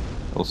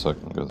 Also I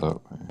can go that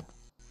way.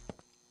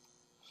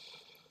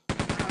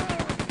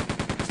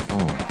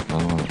 Oh,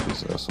 another one of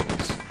these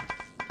assholes.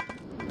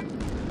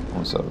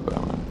 Almost out of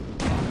ammo.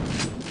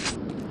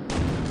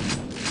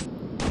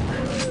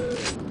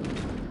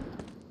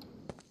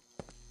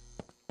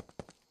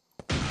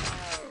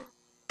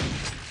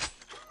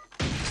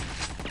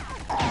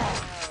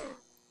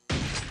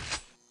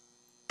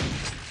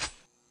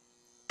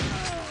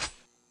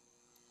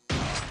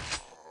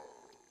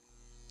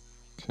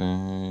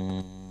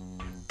 Okay.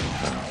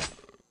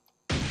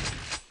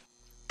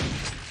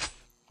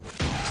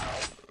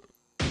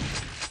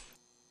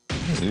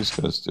 What do these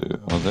guys do?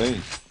 Are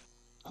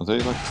they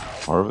like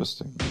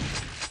harvesting?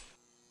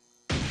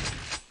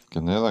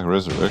 Can they like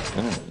resurrect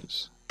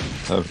enemies?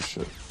 That'd be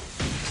shit.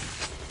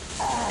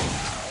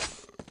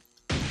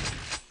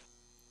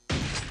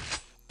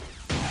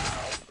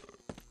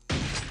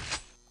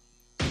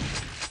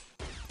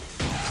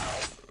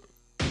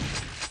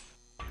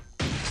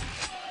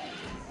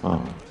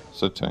 Oh,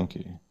 so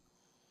tanky.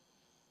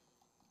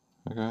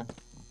 Okay.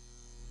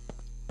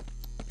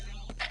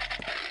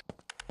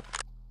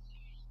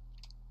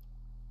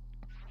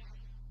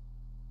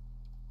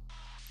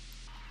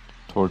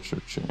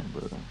 Torture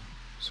chamber.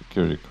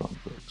 Security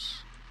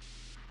complex.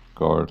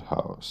 Guard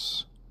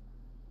house.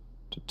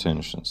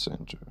 Detention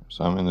center.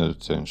 So I'm in the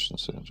detention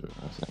center,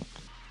 I think.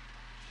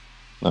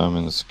 No, I'm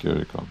in the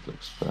security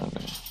complex,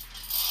 apparently.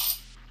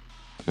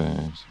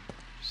 Okay.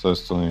 So I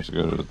still need to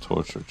go to the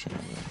torture chamber.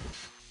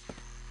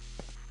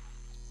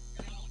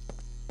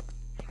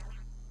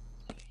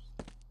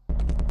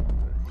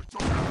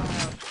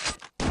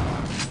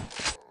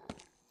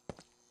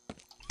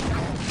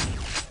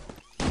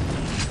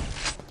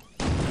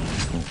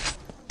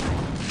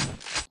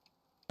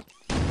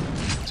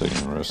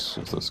 Taking risks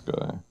with this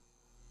guy.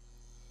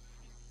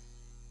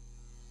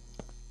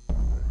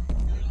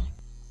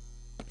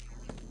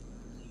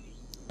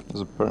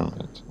 There's a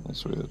pyramid.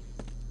 That's weird.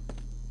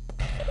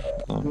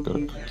 Oh, I've got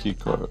a key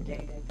card.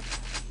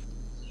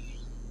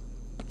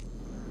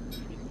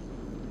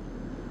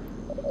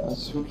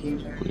 That's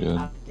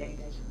weird.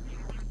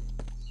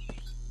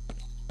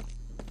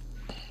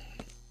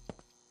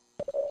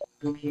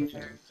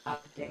 Computer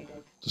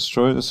updated.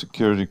 Destroy the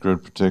security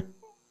grid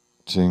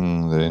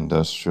protecting the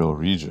industrial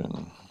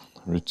region.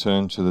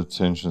 Return to the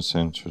detention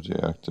center to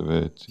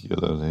deactivate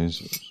yellow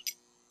lasers.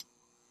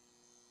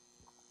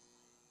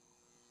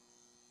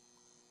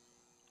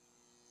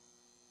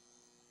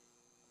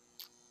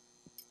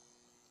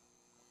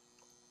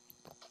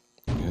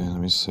 Okay, let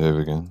me save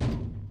again.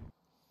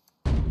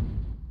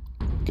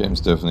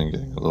 Game's definitely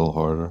getting a little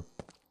harder.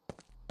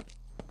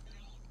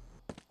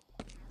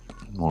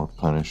 More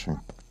punishing.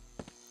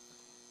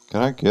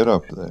 Can I get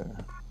up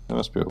there? There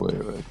must be a way,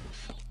 right?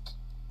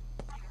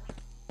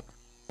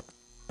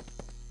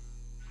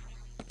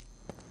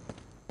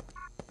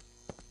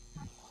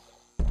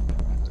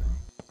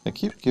 They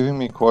keep giving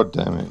me quad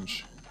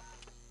damage.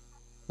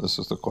 This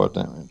is the quad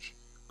damage.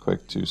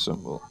 Quake 2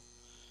 symbol.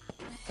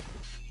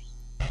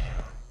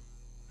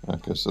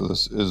 Okay, so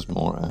this is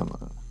more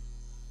ammo.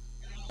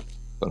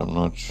 But I'm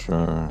not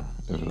sure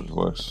if it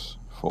works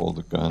for all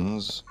the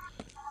guns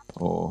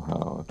or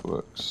how it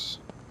works.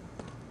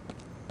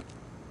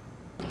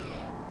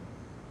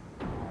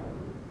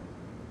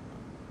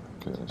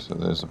 Okay, so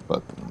there's a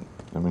button.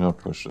 Let me not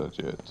push that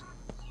yet.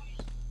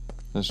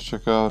 Let's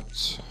check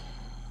out...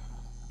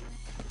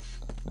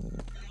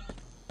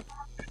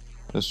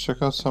 Let's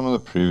check out some of the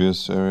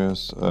previous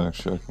areas.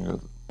 Actually, I can go...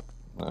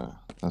 No,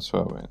 that's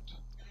where I went.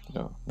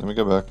 Yeah, let me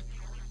go back.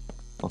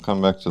 I'll come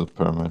back to the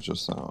pyramid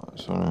just now. I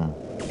just wanna...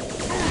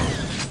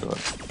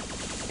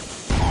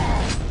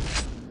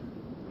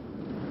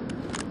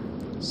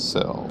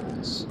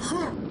 Cells.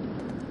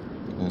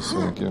 Okay,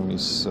 so they give me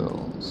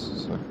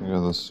cells. So I can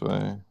go this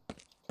way.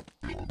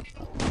 I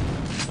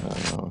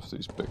don't know if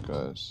these big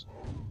guys...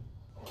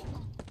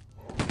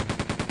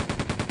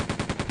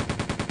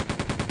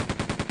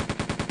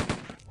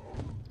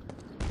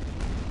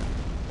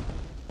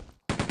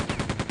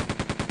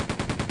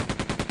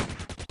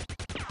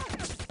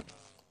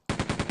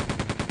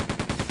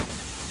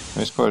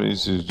 It's quite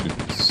easy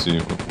to see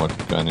what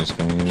gun he's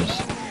going to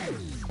use.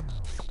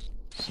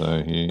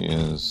 So he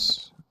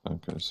is...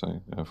 Okay, so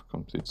I have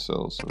complete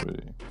cells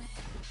already.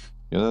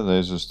 Yellow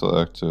laser is still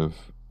active.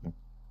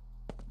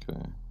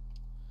 Okay.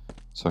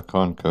 So I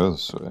can't go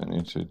this way. I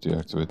need to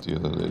deactivate the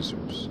yellow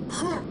lasers.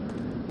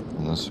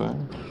 And this way?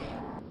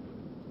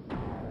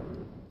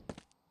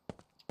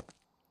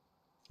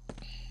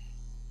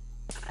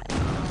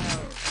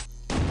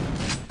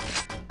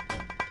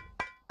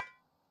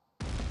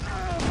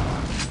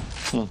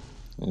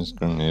 He's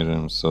grenaded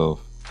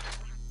himself.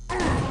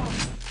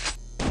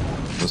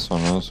 This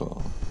one as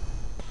well.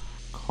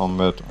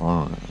 Combat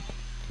armor.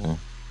 Okay.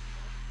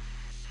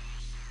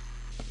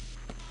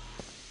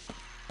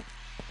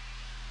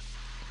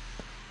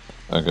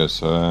 Okay,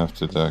 so I have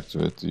to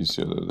deactivate these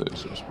yellow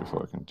lasers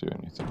before I can do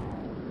anything.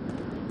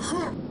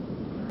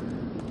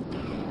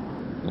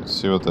 Let's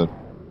see what that...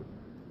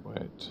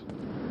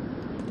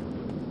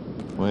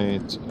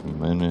 Wait a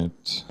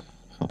minute.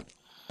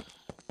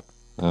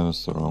 That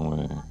was the wrong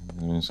way.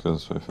 Let's go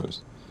this way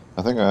first.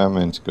 I think I am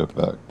meant to go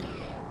back.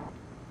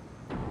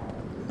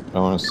 I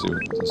want to see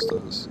what this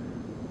does.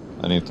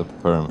 I need the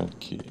pyramid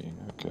key.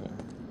 Okay.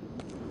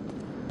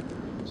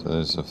 So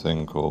there's a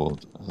thing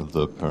called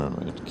the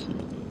pyramid key.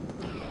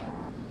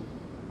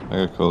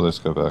 Okay, cool. Let's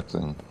go back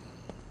then.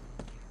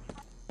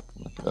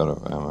 Like out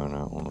of ammo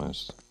now,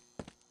 almost.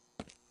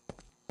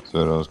 So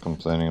I was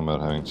complaining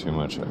about having too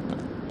much ammo.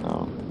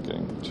 Now I'm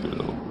getting too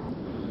little.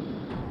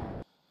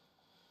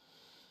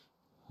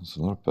 There's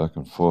a lot back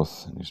and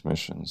forth in these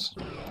missions.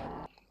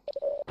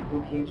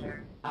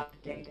 Computer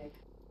updated.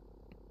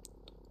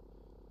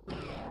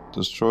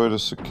 Destroy the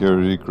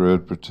security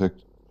grid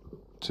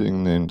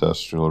protecting the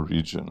industrial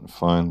region.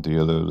 Find the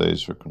yellow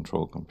laser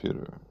control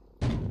computer.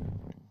 Okay,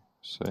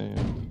 save.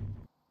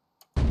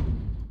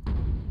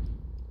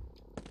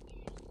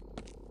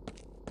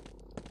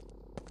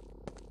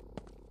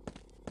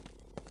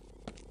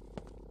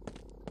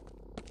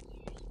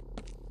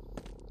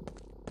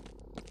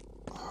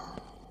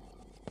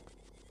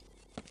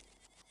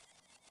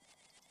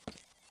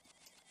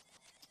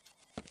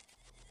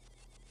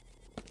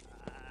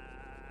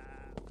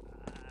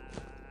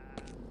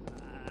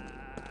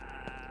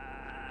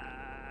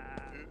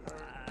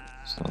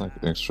 It's not like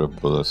extra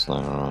bullets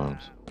lying around.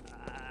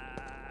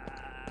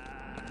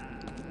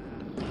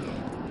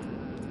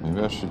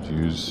 Maybe I should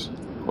use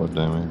quad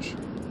damage.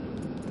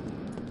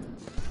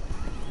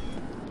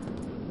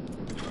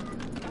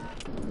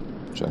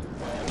 Jack.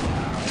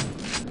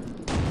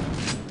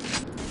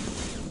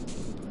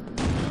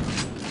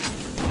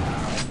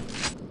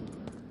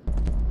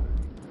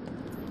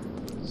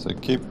 So they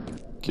keep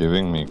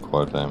giving me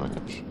quad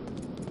damage.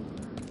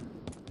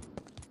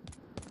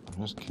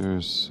 I'm just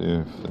curious to see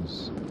if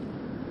there's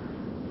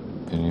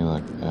any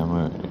like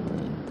ammo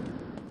anywhere.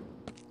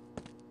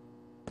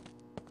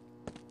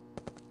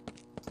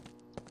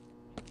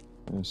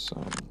 There's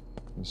some.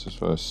 This is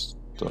where I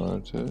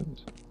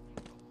started.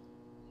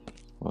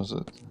 Was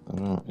it? I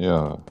don't know.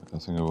 Yeah, I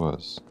think it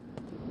was.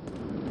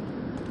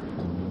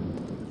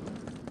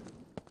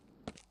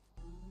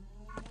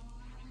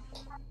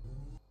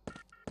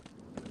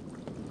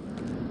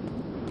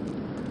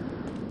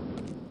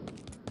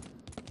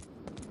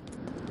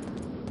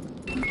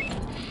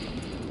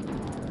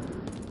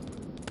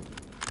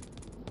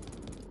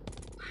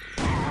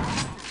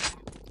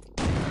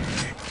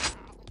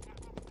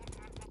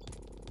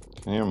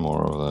 Can hear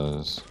more of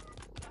those.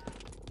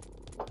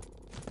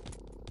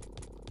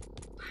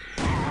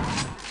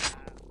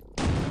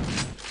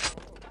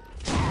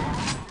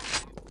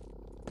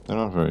 They're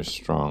not very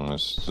strong,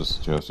 it's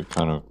just you have to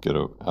kind of get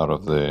out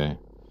of their,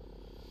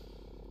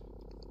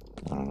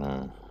 I don't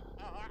know,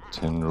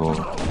 tendril.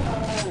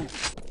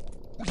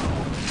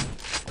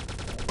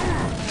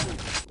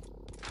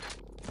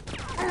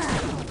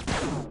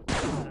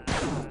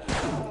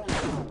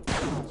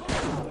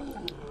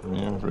 I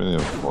mean, I'm really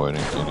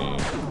avoiding any.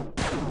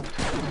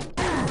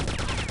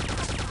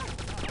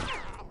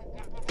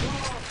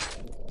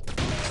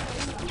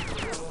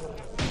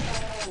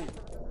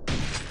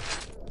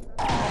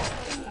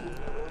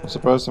 I'm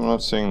surprised I'm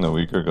not seeing the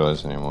weaker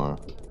guys anymore.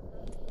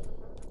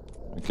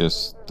 I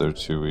guess they're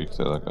too weak.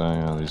 They're like, oh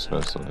yeah, these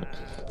guys are like,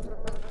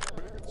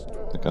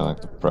 they kind of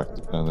like the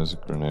practice. Oh, there's a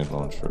grenade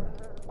launcher.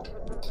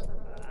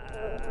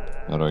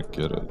 How do I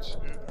get it?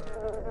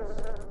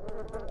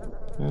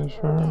 It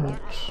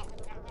hurts.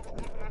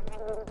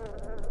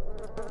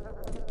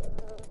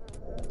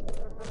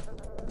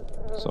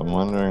 So I'm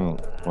wondering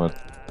what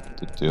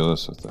the deal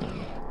is with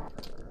them.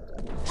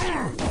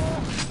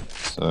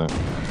 So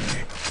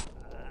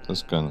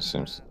this gun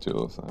seems to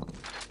deal with them.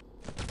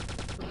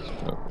 Let's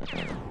go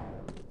here.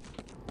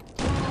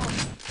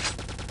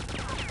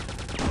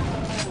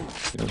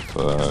 Get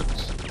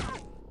fucked.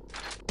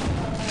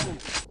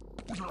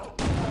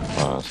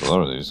 Wow, there's a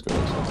lot of these guys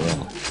as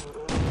well.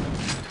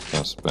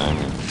 Kind of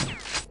spamming.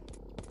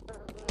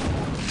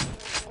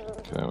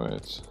 Okay,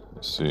 wait.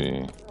 I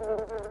see.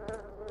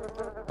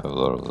 I have a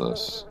lot of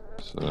this.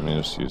 So let me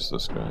just use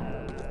this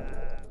gun.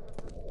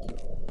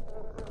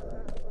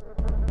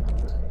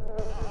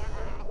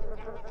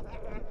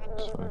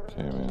 So I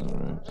came in,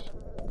 right?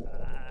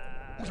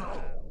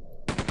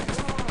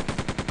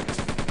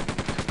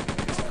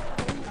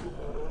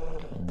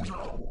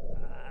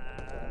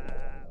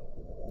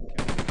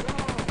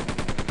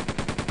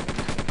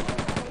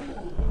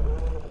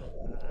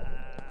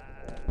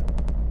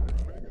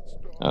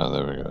 Ah,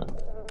 there we go.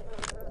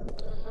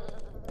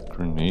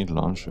 Grenade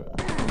launcher.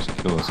 Let's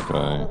kill this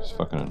guy. He's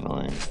fucking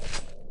annoying.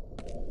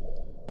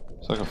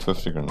 It's like a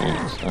 50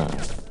 grenades. Ah,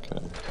 okay.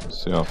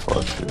 Let's see how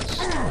far it shoots.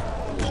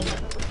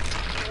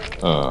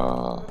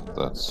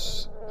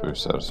 That's very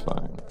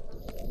satisfying.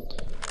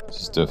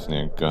 This is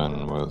definitely a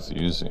gun worth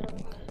using.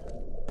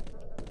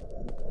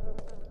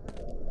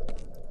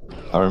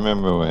 I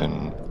remember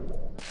when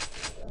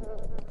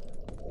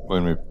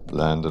we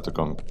landed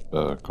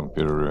the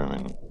computer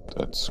room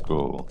at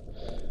school,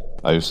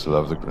 I used to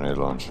love the grenade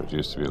launcher. It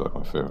used to be like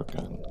my favorite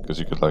gun. Because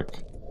you could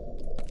like,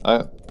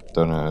 I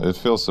don't know, it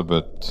feels a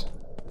bit,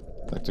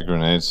 like the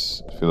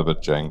grenades feel a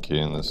bit janky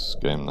in this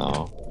game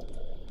now.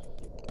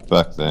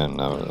 Back then,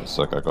 it's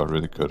like I got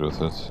really good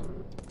with it.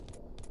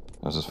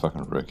 I was just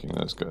fucking wrecking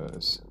those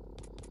guys.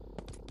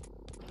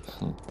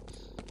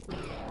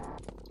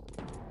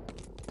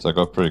 So I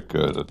got pretty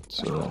good at,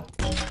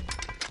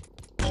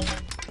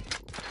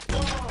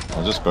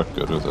 I just got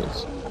good with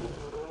it.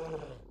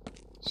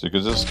 So you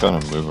could just kind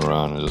of move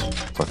around and just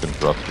fucking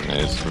drop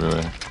grenades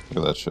everywhere. Look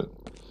at that shit.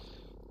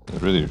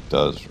 It really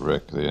does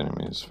wreck the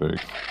enemies very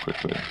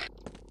quickly.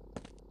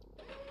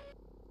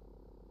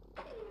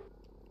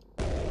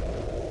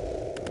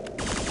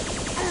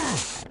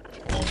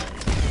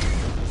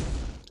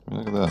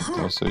 Look at that,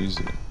 that was so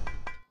easy.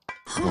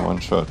 In one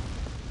shot.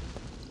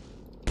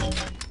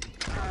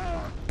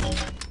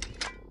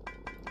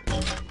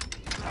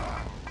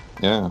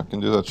 Yeah, I can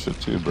do that shit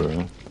too,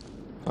 bro.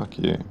 Fuck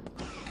you.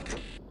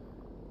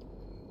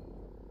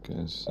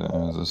 Okay,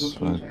 so this is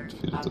when I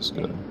defeated this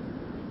guy.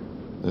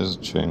 There's a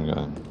chain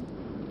gun.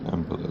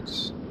 And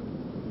bullets.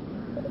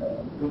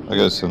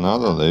 Okay, so now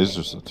the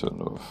lasers are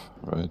turned off,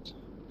 right?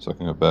 So I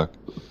can go back.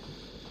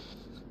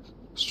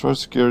 Destroy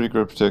security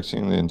grid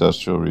protecting the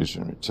industrial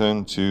region.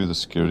 Return to the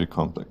security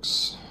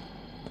complex.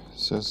 It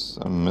says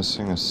I'm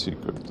missing a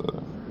secret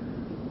though.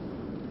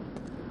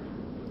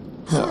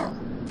 Yeah.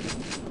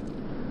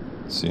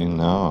 See,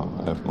 now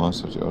I have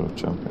mastered the art of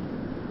jumping.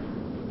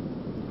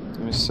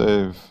 Let me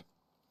save.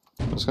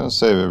 I'm just gonna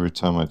save every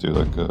time I do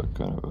like a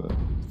kind of a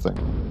thing.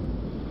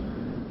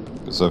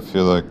 Because I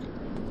feel like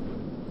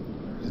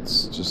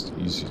it's just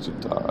easy to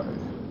die.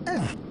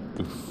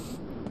 Oof.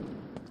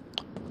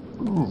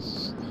 Oof.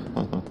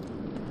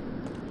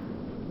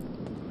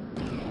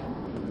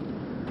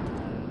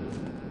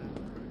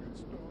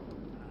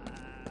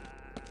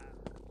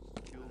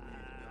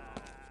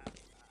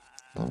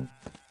 No?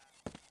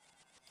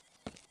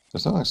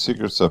 There's not like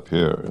secrets up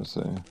here, is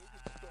there?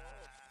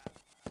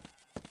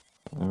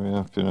 Maybe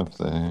I've been up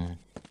there.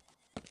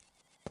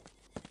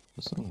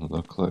 Doesn't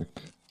look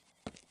like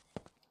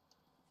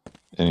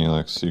any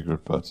like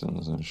secret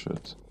buttons and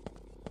shit.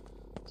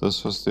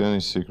 This was the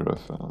only secret I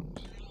found.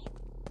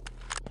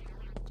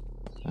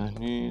 I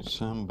need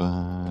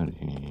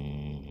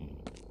somebody,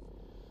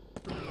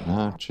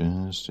 not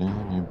just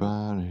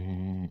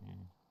anybody.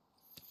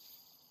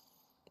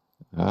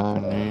 I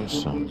need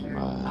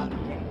somebody.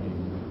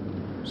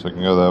 So I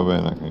can go that way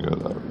and I can go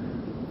that way.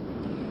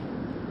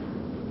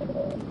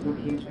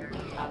 Computer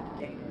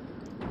updated.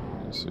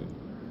 Let's see.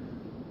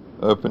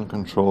 Open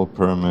control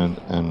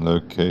pyramid and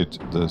locate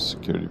the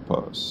security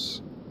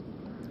pass.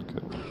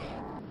 Okay.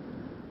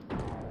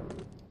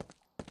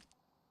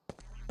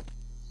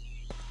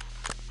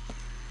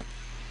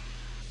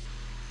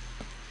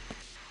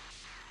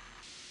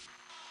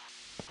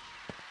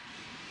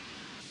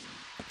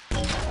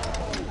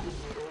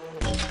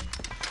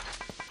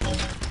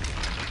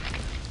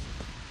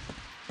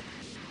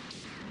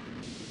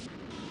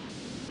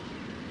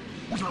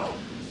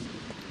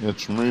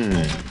 It's me.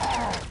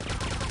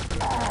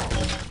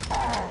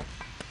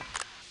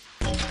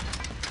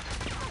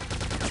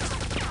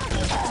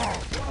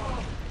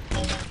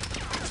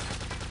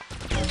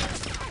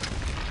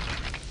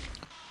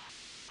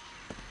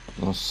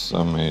 Lost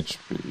some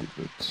HP,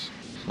 but it's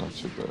not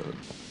too bad.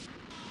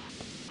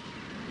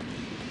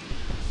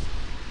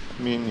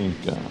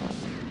 Minigun.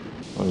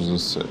 What does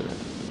this say?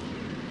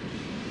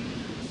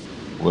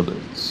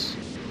 Bullets.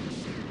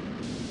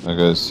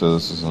 Okay, so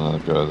this is another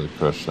guy that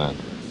crash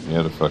landed. He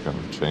had a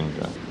fucking chain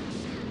gun.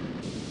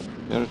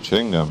 You had a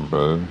chain gun,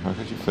 bro. How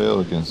could you fail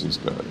against these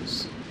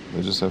guys?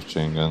 They just have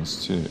chain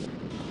guns too.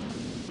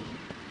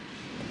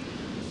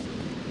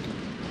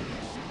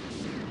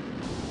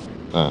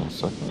 Oh,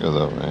 so I can go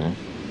that way.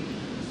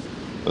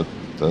 But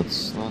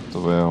that's not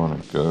the way I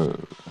want to go,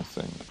 I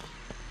think.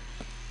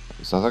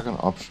 Is that like an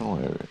optional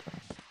area?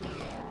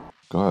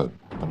 God,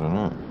 I don't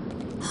know.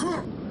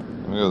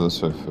 Let me go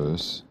this way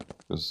first,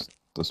 because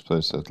this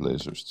place had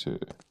lasers too.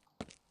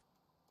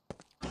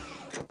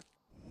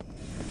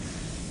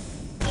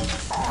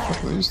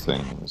 What are these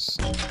things?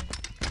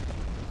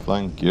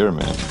 Flying gear,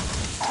 man.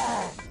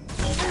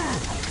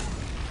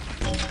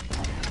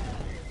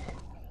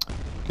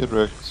 Get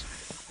wrecked.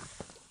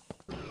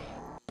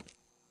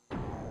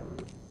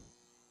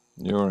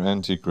 Your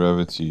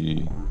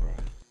anti-gravity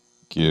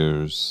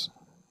gears.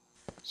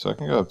 So I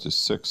can go up to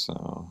 6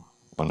 now.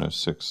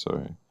 106,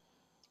 sorry.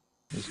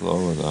 There's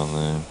lava down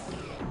there.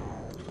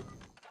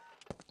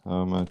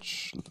 How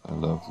much I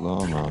love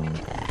llama.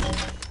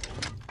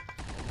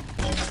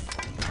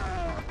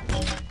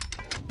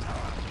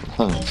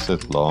 I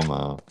said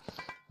llama.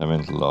 I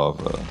meant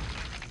lava.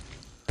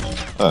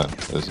 Oh,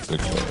 there's a big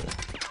boy.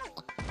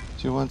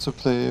 Do you want to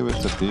play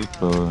with the big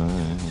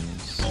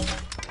boys? I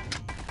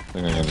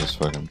think I can just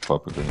fucking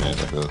pop a grenade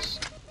like this.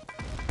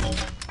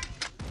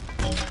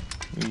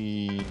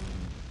 Wee.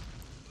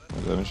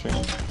 Is that a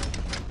machine?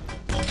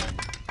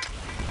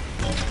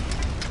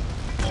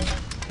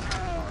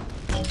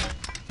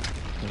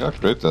 Look how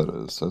great that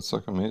is. That's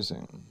like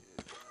amazing.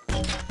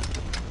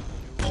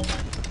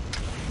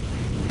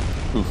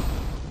 Oof.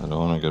 I don't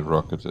want to get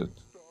rocketed.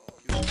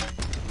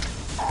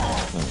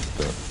 Oh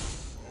god.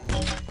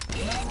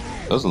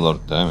 Does a lot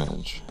of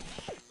damage.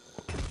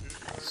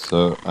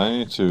 So I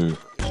need to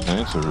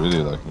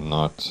really like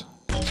not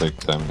take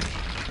damage.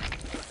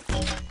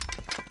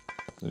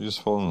 They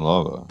just fall in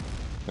lava. I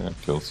think I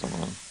killed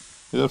someone.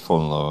 He did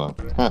fall in lava.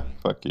 Ha,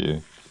 fuck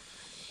you.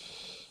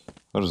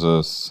 What is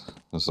this?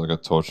 It's like a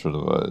torture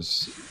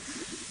device.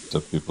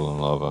 Dip people in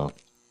lava.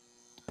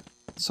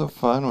 It's so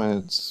fun when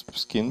its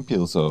skin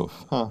peels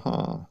off.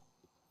 Haha.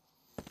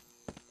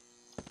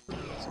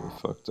 So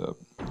fucked up.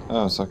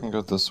 Oh, so I can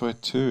go this way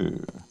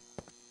too.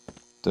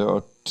 There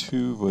are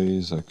 2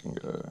 ways I can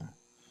go.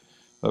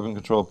 Open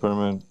control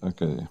pyramid.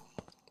 Okay.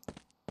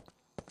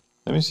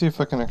 Let me see if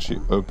I can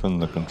actually open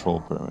the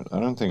control pyramid. I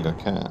don't think I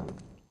can.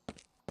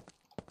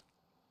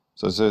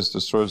 So it says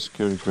destroy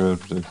security code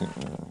protecting.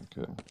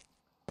 Okay.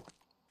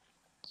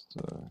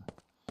 So,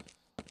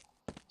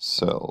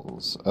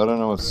 cells. I don't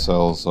know what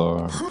cells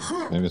are.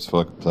 Maybe it's for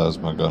like a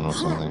plasma gun or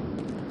something.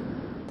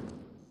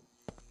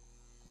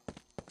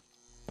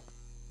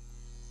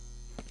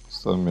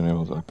 Still haven't been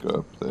able to go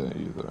up there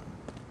either.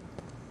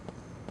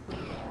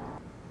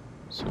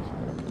 Let's see if I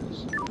can open this.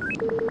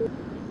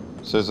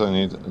 It says I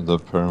need the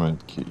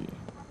pyramid key.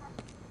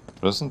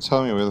 It doesn't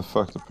tell me where the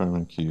fuck the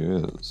pyramid key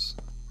is.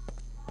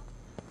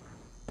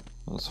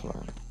 That's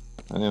fine.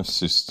 I only have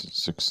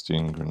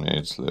 16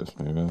 grenades left.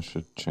 Maybe I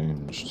should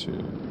change to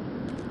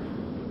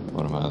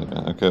one of my other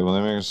guns. Okay, well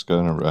let me just go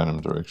in a random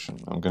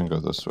direction. I'm gonna go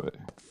this way.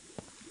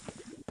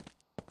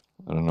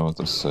 I don't know what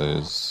this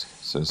says.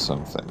 says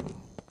something.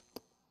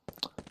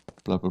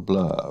 Blah blah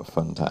blah,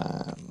 fun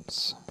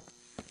times.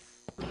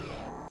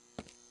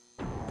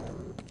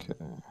 Okay.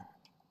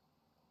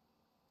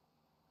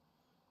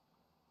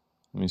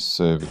 Let me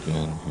save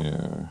again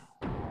here.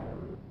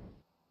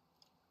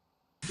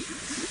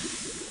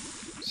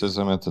 It says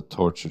I'm at the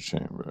torture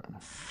chamber.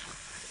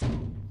 I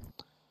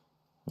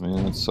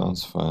mean, that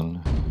sounds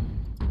fun.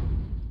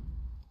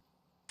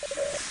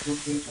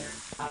 Computer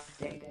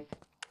updated.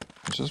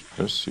 I just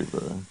pressed you,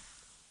 bro.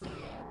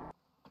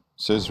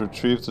 It says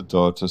retrieve the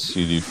data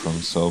CD from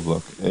cell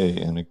block A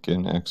and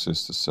again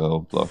access to cell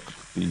block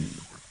B.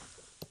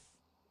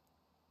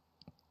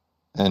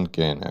 And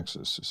gain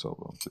access to cell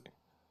block B.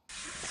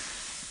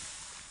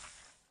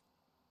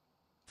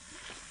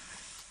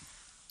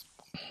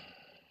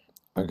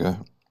 Okay.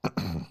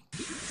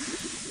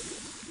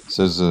 It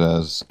says it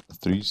has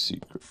 3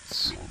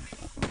 secrets.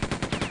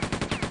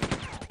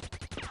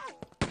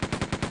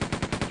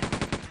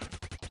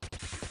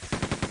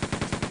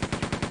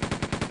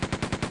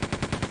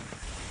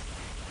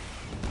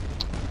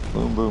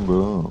 Boom, boom,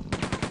 boom.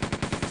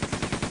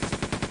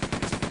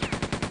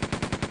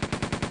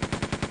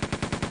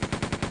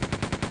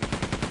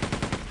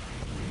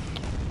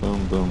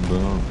 Boom, boom,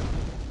 boom.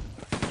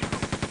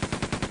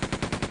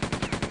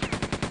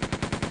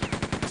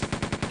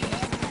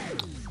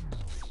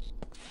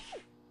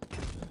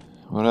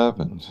 What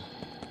happened?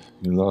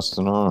 You lost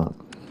an arm.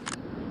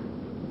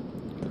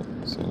 Okay,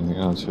 is there anything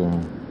else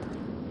here?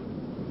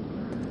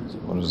 So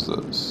what is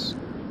this?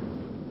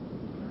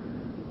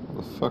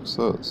 What the fuck's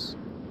this?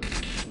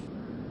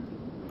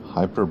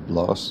 Hyper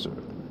Blaster.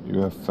 You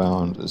have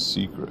found a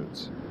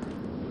secret.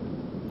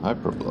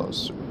 Hyper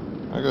Blaster.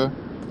 Okay.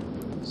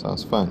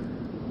 Sounds fun.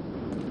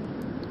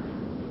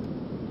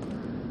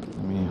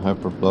 Let me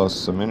hyper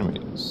blast some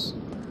enemies.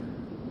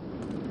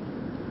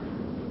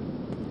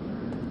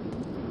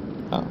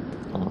 Oh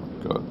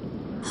god.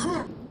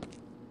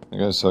 I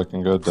guess I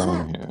can go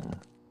down here.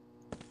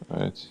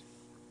 Right?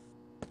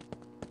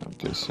 I'm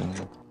guessing.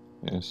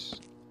 Yes.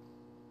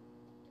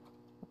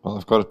 Well,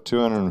 I've got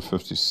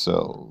 250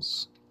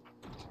 cells.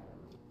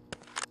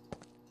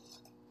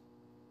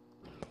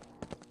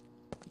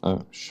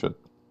 Oh, shit.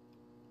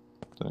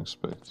 Didn't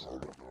expect.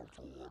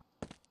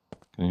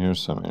 Can hear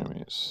some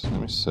enemies. Let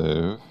me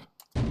save.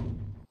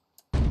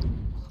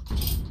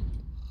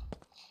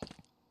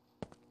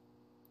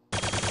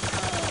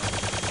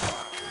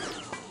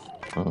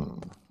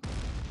 Oh.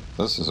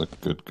 This is a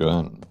good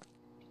gun.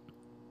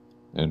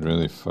 It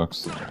really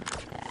fucks them.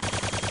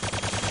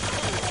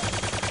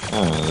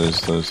 Oh,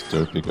 there's those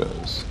derpy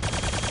guys.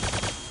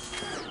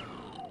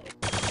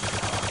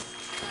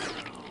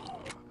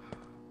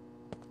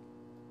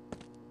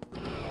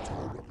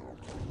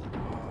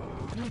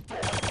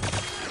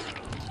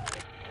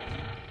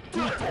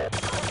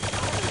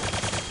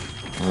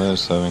 They're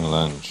just having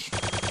lunch.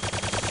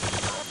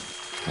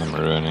 I'm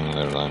ruining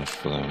their lunch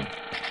for them.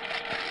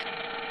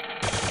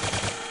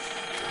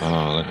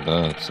 Oh, look at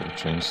that, it's a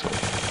chainsaw.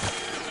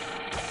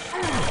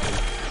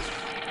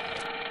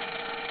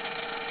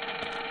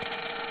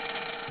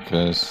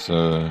 Okay,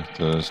 so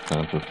they're just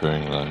kind of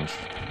preparing lunch.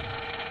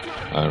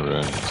 I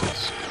ruined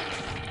it.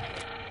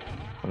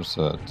 What's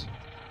that?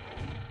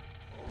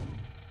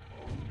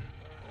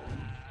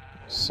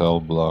 Cell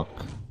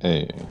block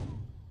A.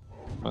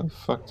 Why the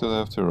fuck do they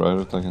have to write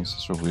it like in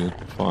such a weird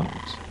font?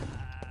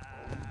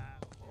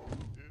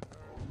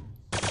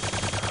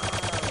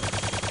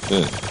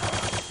 Dude,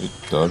 you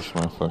dodged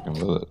my fucking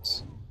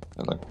bullets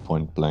at like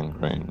point blank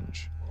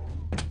range.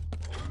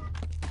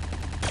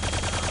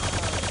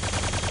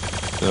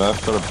 Dude,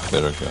 I've got a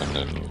better gun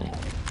than you.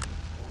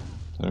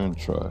 Don't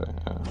try.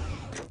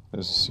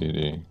 There's a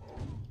CD.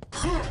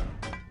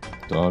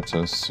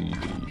 Data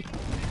CD.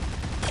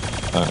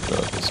 Oh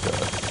god, this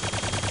guy.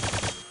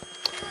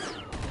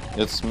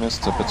 It's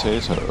Mr.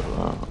 Potato.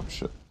 Oh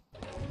shit.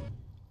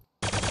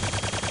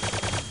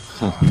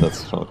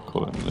 That's what I'll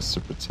call him, Mr.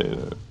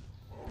 Potato.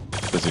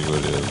 Basically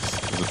what it is.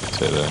 It's a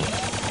potato.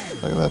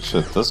 Look at that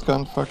shit. This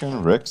gun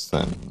fucking wrecks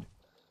then.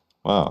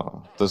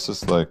 Wow. This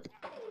is like...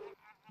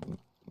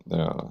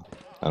 Yeah,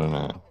 I don't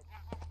know.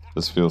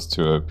 This feels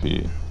too OP.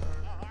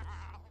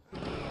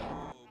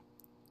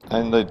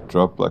 And they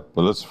drop like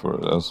bullets for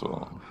it as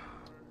well.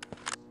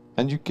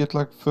 And you get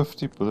like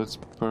 50 bullets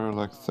per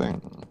like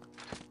thing.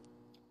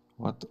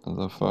 What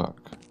the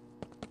fuck?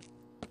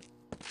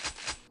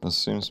 This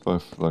seems by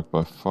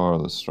far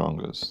the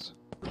strongest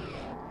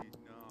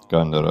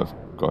gun that I've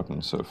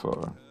gotten so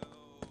far.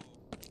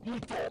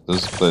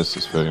 This place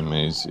is very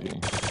mazy.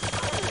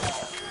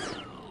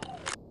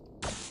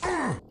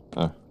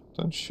 Oh,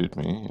 don't shoot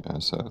me,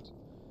 asshat.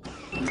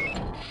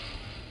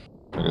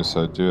 I guess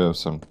I do have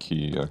some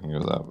key, I can go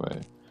that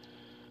way.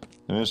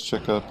 Let me just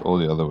check out all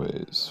the other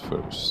ways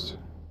first.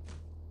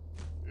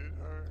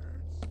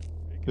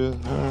 It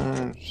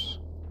hurts.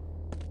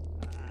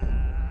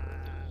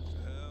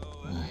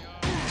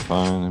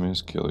 Fine, let me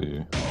just kill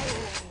you.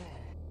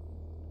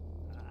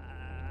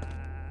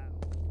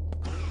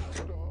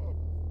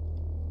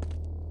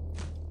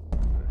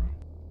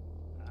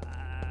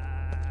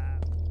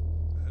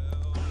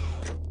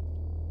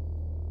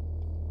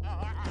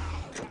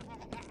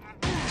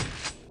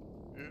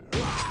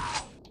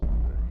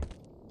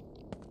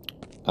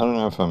 I don't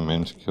know if I'm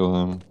meant to kill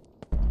them.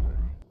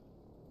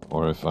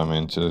 Or if I'm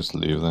meant to just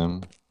leave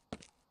them.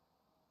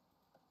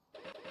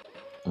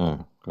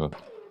 Oh, God.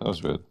 That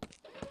was weird.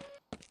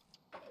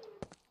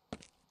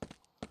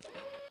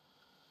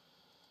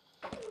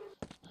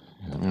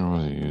 I don't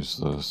really use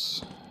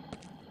this.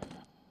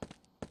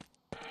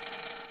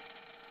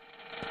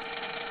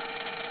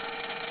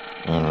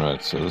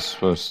 Alright, so this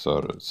first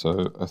started.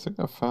 So I think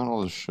I found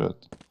all the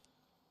shit.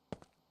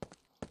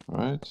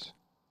 Right?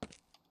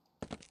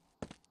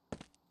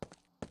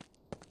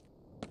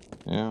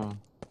 Yeah,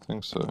 I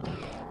think so.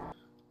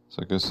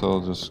 So I guess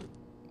I'll just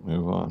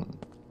move on.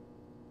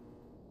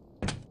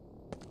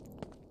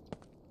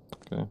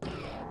 Okay.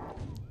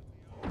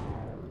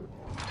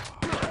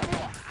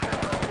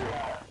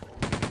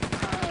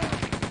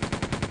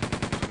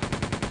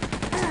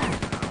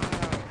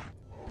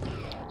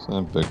 There's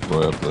that big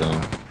boy up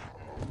there.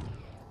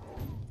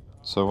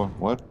 So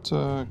what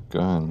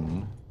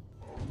gun?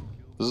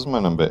 This is my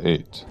number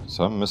 8,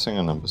 so I'm missing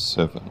a number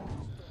 7.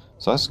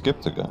 So I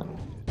skipped a gun.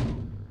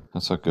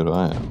 That's how good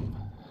I am.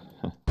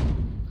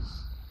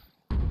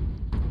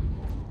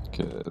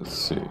 Okay, let's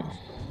see.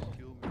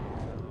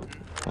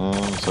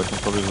 So I can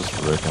probably just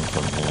wreck him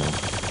from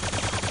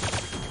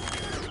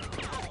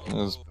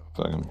here. This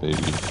fucking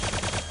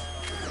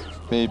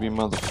baby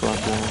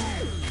motherfucker.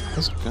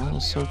 This gun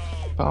is so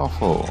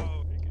powerful.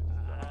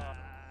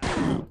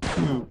 Pew,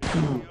 pew,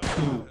 pew,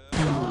 pew,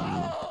 pew.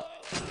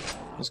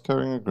 He's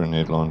carrying a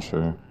grenade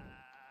launcher.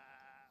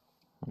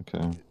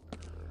 Okay.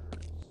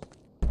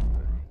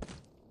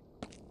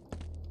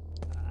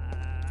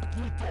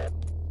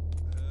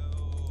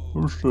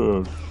 Who's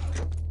that?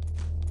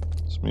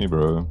 It's me,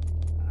 bro.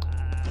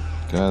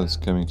 Guy that's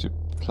coming to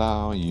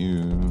plow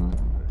you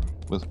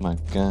with my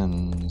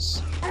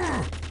guns.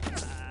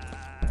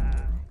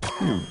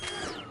 Pew.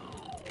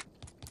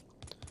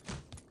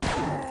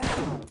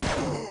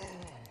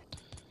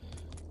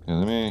 Okay,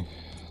 let me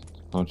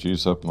not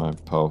use up my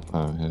power.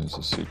 Oh, here's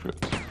a secret.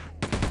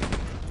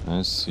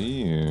 I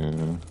see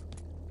you.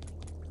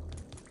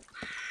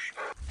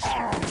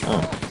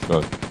 Oh,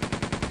 God.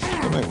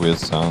 They make weird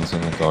sounds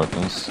in the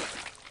darkness.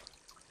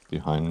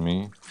 Behind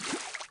me.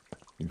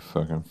 You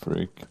fucking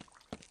freak.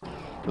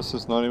 This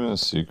is not even a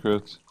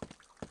secret.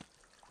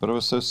 But it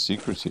was so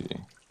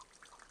secrety.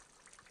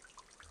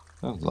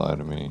 Don't lie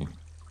to me.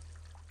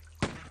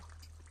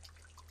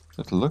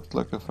 It looked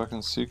like a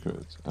fucking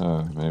secret.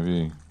 Oh,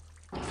 maybe...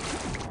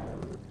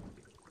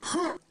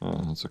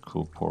 Oh, that's a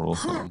cool portal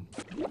thing.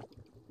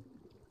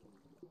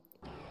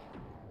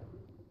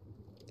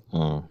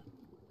 Oh.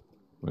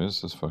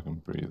 Where's this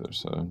fucking breather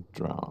so I don't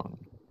drown?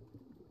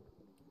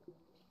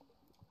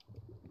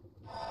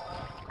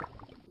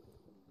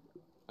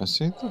 I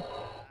see the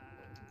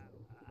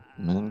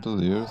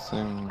Mandelier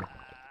thing.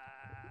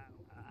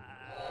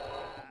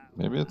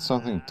 Maybe it's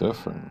something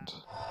different.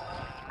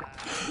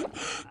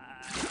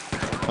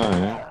 Oh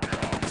yeah.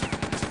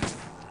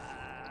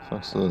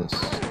 Fuck's this?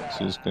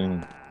 She's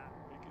getting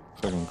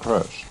fucking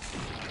crushed.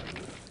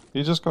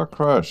 He just got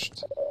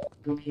crushed.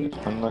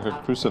 I'm like a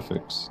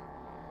crucifix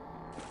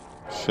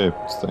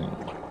shaped thing.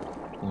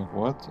 Like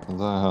what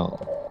the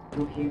hell?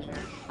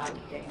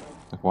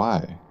 Like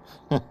why?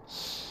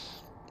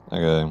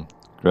 Okay.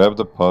 Grab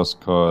the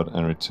postcard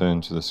and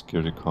return to the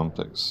security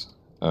complex.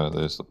 Oh,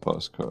 there's the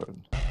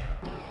postcard.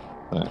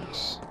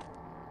 Thanks.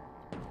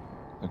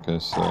 Okay,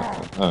 so...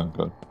 Oh,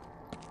 God.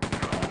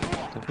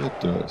 Don't be a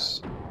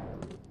doers.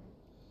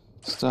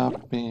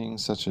 Stop being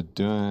such a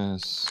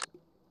doers.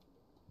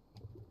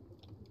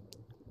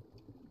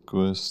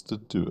 Quest the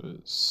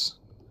doers.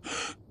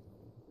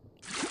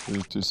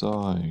 It is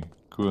I,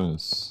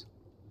 Quest.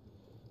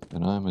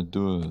 And I'm a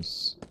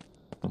doers.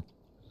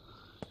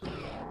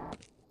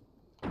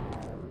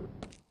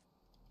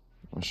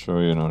 I'm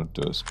sure you're not a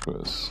doers,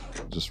 Quest.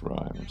 It just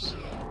rhymes.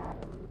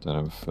 Don't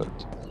have a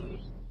fit.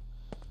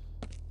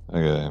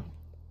 Okay.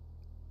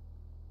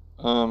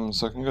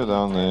 So I can go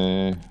down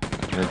there. I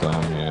can go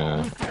down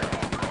here.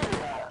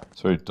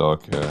 It's very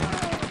dark here.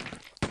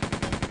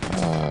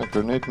 Ah,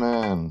 grenade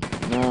man!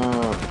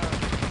 No!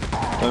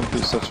 Don't be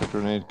such a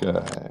grenade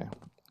guy.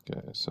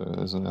 Okay, so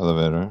there's an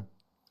elevator.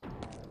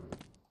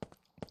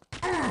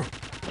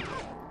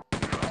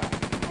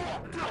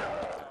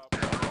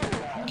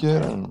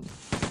 Get him!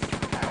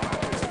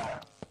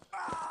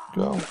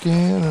 Go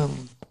get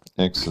him!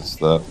 Exits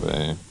that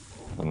way. I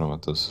don't know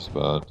what this is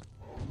about.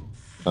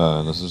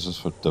 This is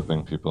just for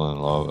dipping people in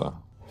lava.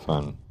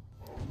 Fun.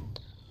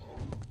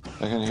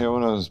 I can hear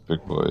one of those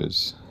big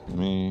boys. Let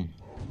me...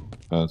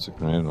 Oh, it's a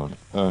grenade one.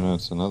 Oh no,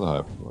 it's another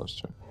hyper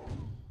blaster.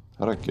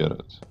 How'd I get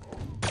it?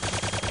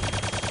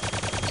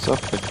 What's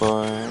up, big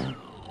boy?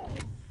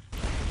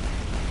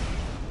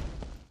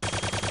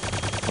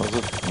 How's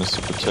it,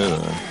 Mr.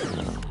 Potato?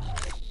 Yeah.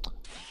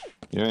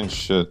 You ain't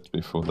shit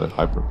before the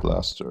hyper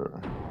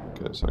blaster.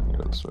 Okay, so I can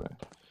go this way.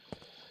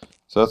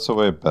 So that's the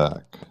way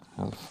back.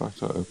 How the fuck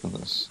do I open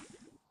this?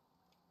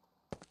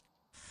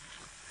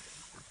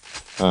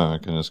 Oh, I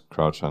can just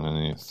crouch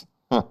underneath.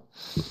 Huh.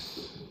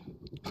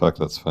 Fuck,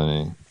 that's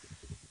funny.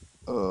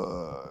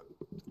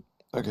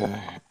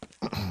 Okay.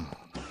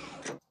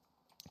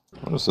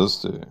 What does this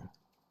do?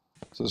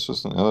 Is this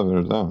just an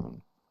elevator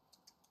down?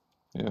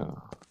 Yeah.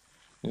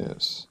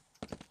 Yes.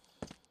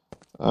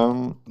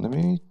 Let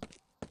me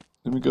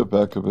go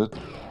back a bit.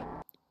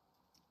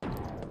 I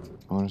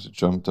wanted to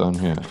jump down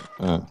here.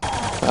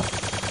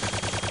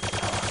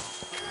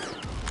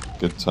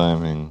 Good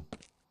timing.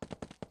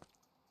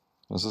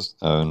 What's this?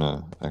 Oh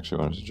no, actually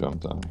I wanted to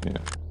jump down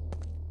here.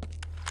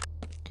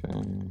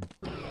 Okay.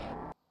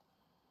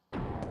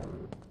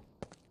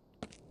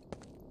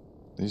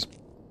 These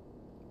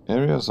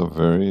areas are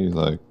very,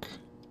 like,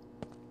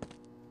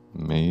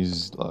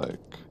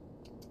 maze-like.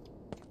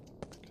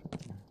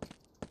 Okay.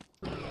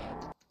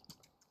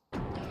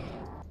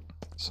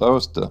 So I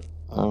was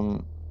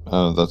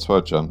oh, that's why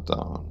I jumped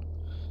down.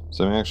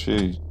 So let me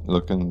actually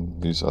look in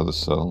these other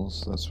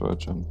cells. That's why I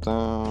jumped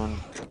down.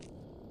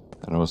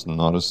 And it was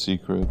not a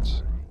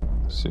secret.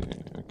 Let's see,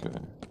 okay.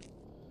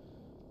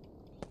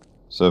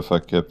 So if I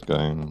kept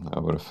going, I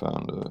would have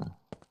found it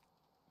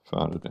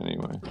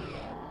anyway.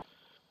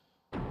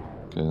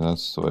 Okay,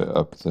 that's the way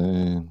up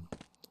there.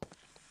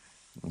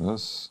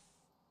 This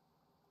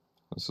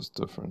is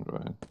different,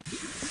 right?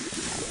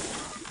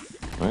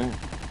 Wait.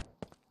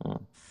 Yeah.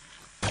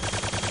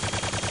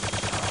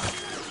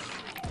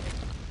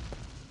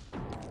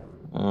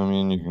 I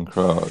mean, you can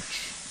crouch.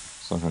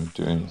 It's not going to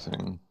do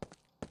anything.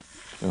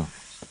 Oh,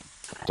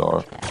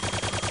 dark.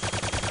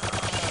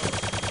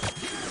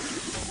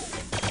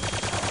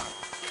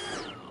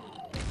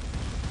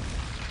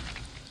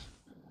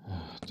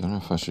 Don't know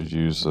if I should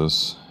use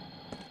this.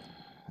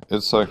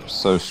 It's like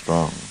so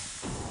strong.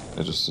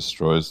 It just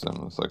destroys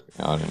them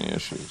without any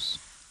issues.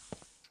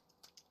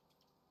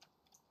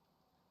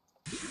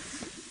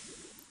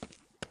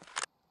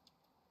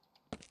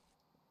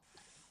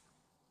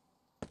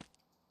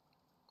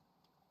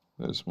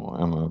 There's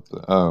more ammo up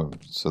there. Oh,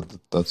 so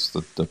that's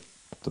the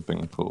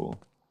dipping pool.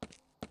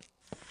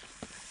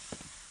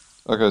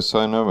 Okay, so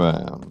I know where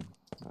I am.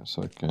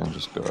 So I can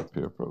just go up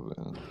here probably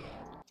and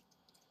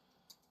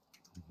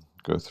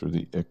go through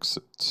the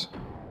exit.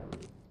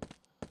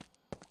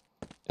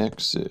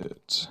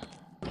 Exit.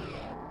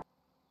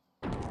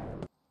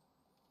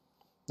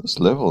 This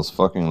level is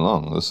fucking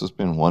long. This has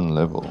been one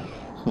level.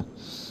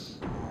 Who's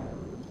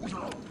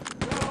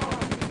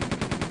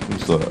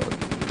that?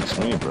 It's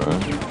me, bro.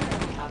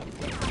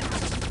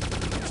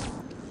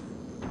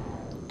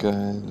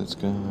 Okay, let's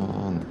go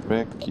on.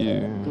 Wreck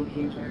you.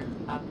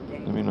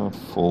 Let me not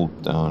fall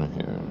down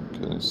here.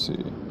 Okay, let's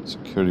see.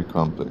 Security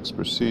complex.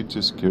 Proceed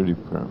to security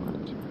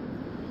pyramid.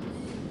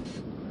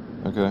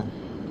 Okay.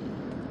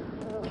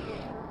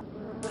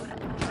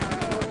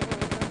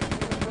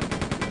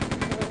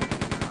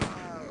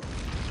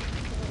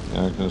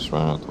 Yeah, I can just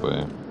run out the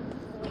way.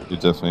 You're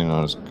definitely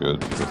not as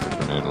good with the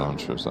grenade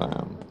launcher as I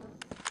am.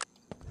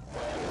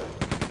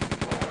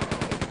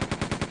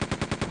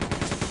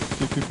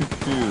 Pew, pew, pew,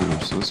 pew.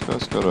 So this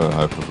guy's got a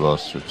hyper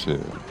blaster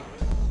too.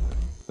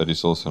 But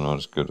he's also not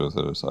as good with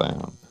it as I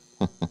am.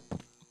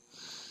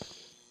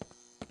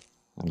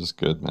 I'm just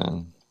good,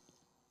 man.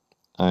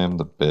 I am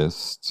the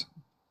best.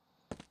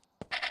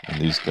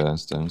 And these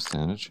guys don't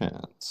stand a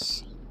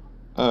chance.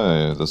 Oh,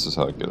 yeah, this is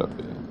how I get up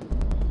here.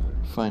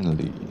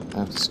 Finally,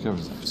 I've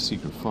discovered the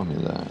secret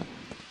formula.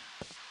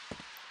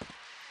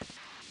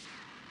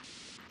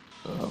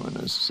 Oh, my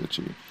nose is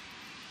itchy.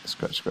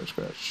 Scratch, scratch,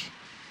 scratch.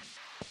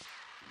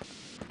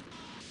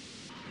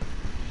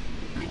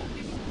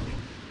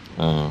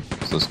 Oh,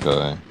 it's this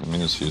guy. Let me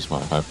just use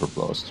my Hyper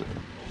Blaster.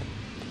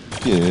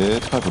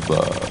 Get Hyper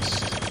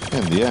Blast.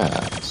 In the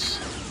ass.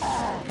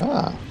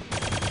 Ah.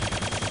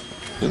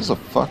 There's a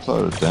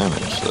fuckload of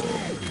damage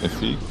though. If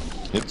he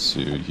hits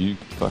you, he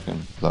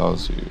fucking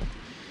plows you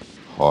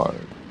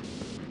hard.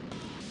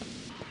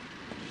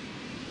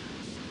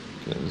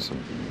 Okay,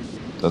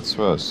 that's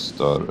where I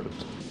started.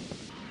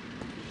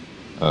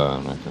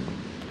 And I can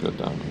go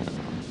down here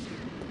now.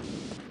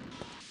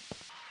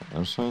 I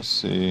just want to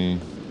see.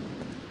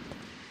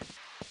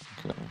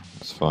 Okay,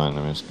 it's fine.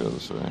 Let me just go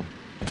this way.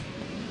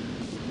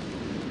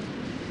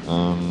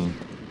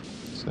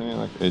 Is there any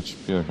like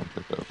HP I can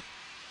pick up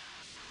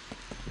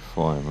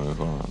before I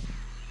move on?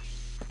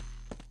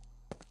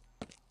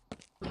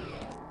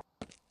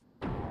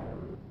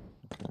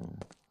 Okay.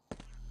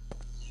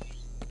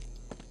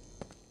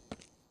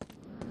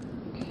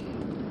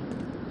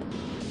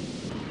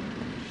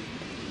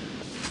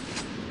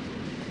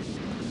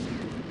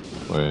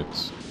 Wait, I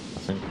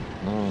think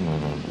no.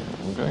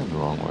 I'm going the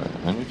wrong way.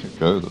 I need to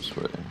go this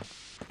way.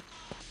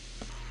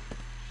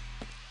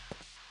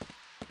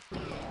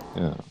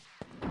 Yeah.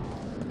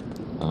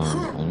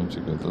 I need to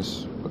go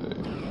this way.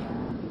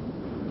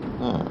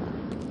 Ah.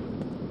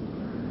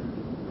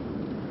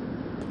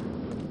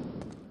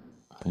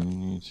 I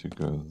need to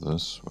go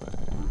this way.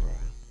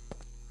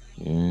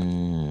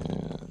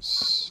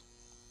 Yes.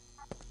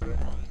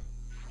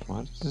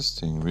 What a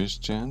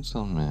distinguished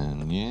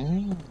gentleman,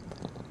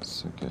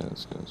 yes. Okay,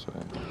 let's go this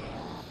way.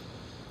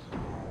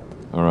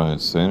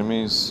 Alright, so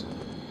enemies.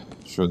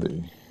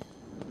 Surely.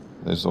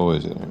 There's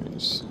always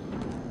enemies.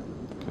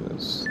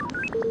 Because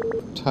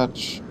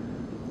touch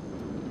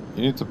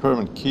You need the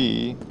permit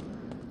key.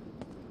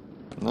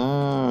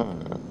 No.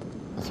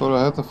 I thought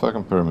I had the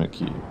fucking permit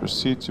key.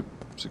 Proceed to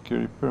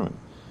security permit.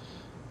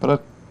 But I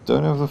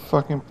don't have the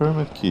fucking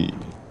permit key.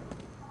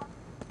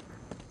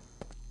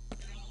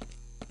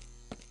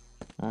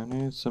 I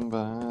need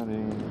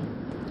somebody.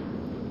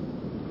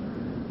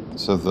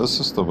 So this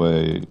is the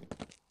way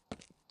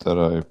that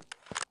I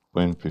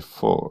went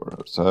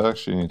before. So I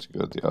actually need to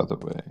go the other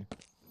way.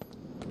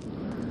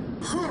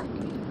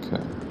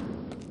 Okay.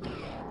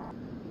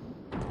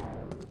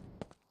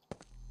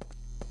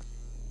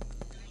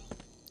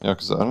 Yeah,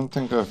 because I don't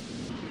think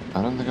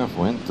I've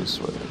went this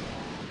way.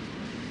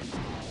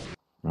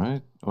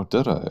 Right? Or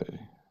did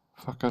I?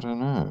 Fuck, I don't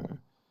know.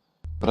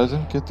 But I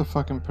didn't get the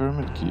fucking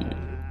permit key.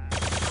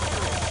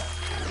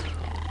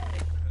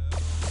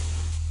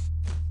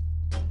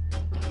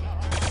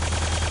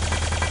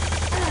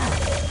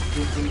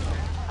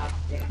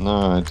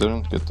 No, I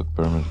didn't get the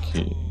permit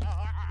key.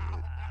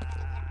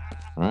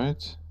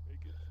 Right?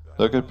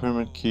 Look at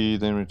permit key,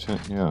 then return.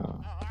 Yeah.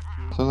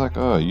 So I was like,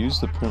 oh, use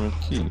the permit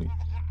key.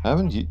 I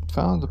haven't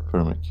found the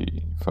permit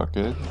key. Fuck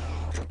it.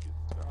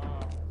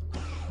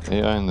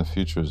 AI in the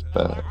future is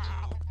bad.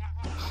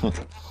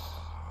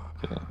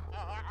 Yeah.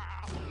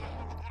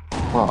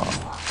 Wow.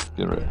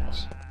 Get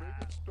wrecked.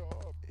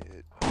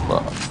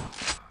 Wow.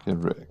 Get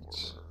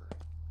wrecked.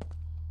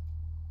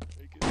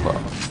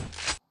 Wow.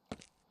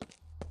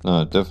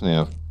 No, I definitely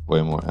have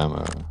way more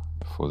ammo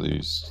for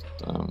these,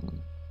 what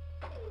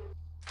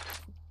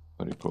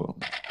do you call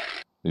them?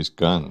 These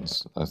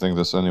guns. I think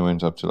this only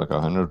went up to like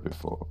 100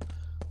 before.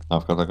 Now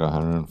I've got like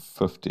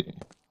 150.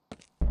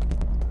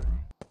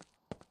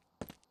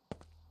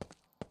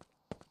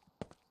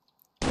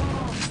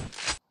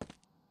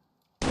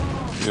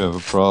 You have a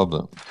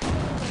problem.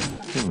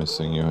 You're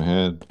missing your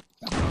head.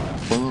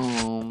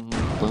 Boom,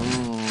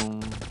 boom,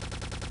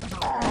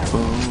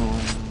 boom,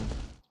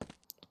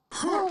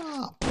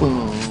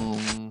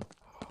 boom.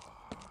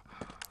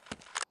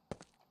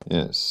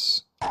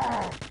 Yes,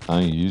 I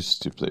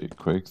used to play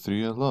Quake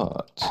 3 a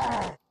lot.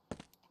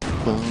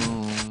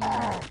 Boom,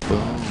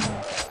 boom.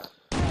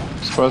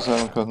 I'm surprised I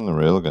haven't gotten the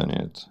railgun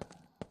yet.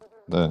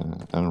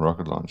 And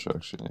rocket launcher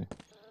actually.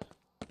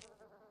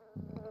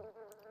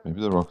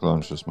 Maybe the rocket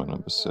launcher is my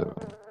number 7.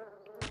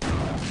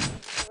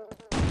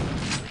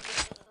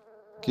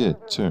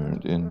 Get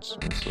turned into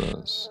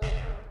this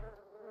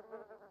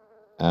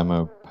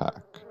ammo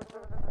pack.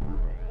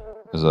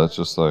 Is that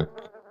just like...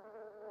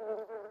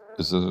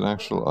 Is it an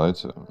actual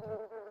item?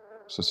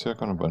 So see, I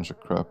got a bunch of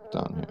crap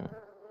down here.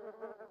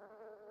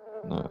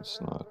 No, it's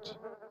not.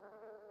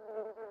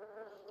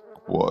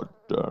 Quad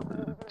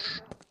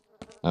damage.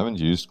 I haven't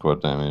used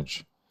quad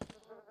damage.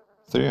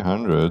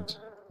 300.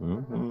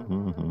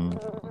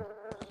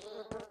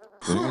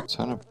 Getting a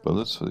ton of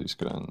bullets for these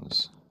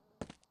guns.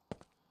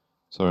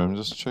 Sorry, I'm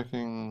just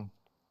checking.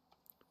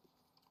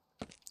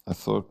 I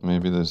thought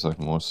maybe there's like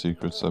more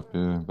secrets up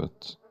here,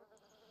 but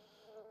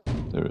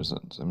there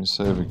isn't. Let me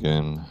save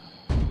again.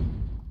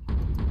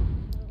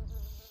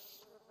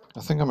 I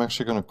think I'm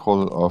actually gonna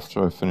call it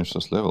after I finish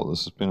this level.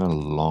 This has been a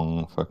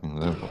long fucking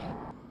level.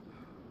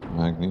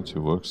 I need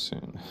to work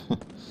soon.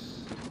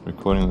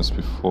 Recording this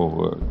before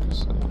work,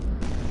 so...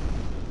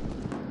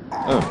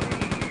 Oh!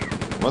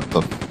 What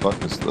the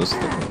fuck is this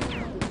thing?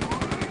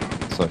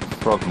 It's like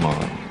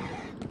Frogmon.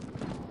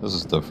 This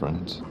is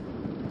different.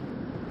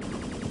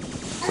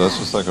 So that's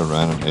just like a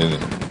random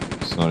alien.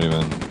 It's not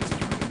even...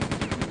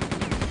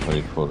 What do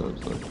you call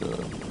it? Like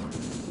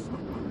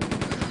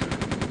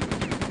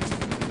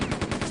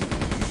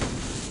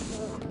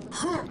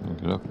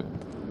get up here.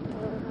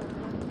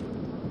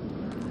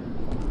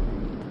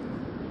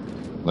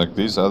 Like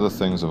these other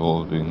things have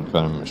all been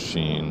kind of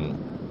machine.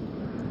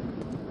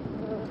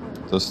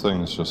 This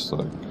thing is just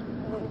like...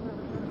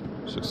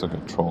 It looks like a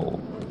troll.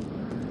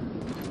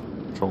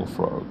 Troll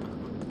frog.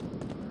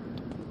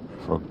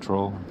 Frog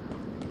troll.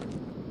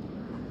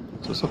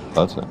 Is this a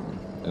button?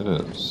 It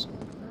is.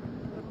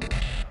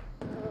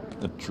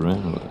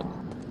 Adrenaline.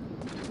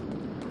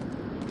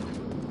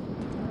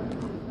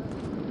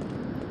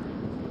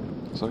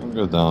 So I can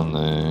go down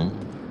there.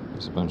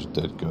 There's a bunch of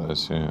dead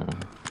guys here.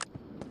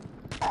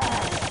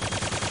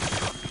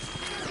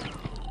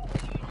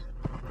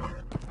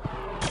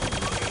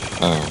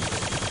 Oh.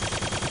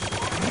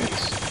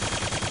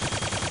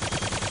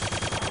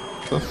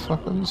 What the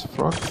fuck are these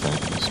frog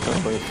things? Go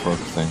away, frog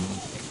thing.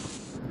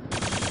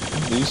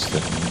 And these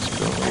things,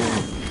 go away,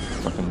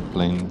 fucking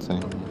plane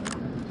thing.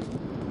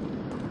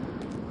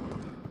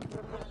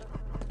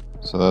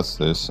 So that's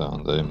their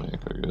sound they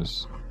make, I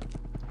guess.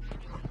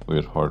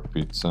 Weird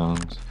heartbeat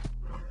sound.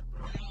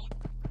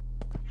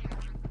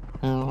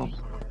 Help.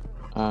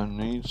 I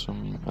need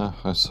some...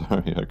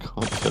 sorry, I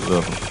can't get it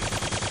up.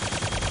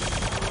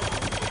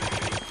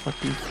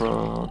 Fuck you,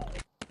 frog.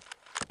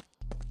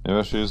 Maybe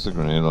I should use the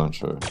grenade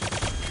launcher.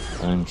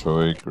 I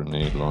enjoy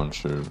grenade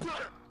launcher.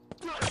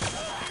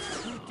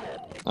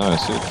 Oh, I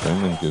see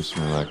adrenaline gives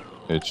me like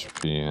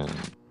HP and...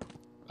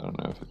 I don't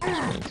know if it gives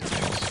me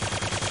anything else.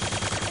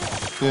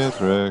 Get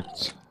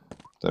wrecked.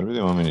 They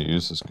really want me to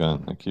use this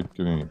gun. They keep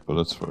giving me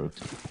bullets for it.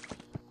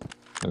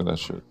 Look at that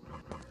shit.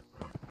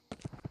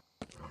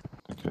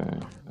 Okay,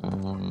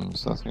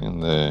 there's nothing in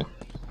there.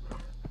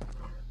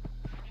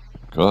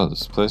 God,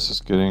 this place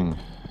is getting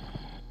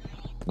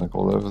like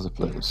all over the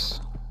place.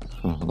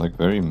 Like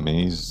very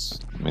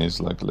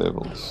maze-like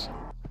levels.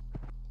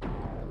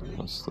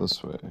 What's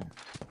this way?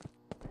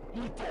 I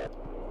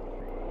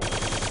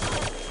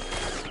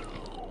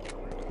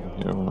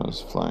hear one of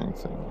those flying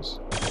things.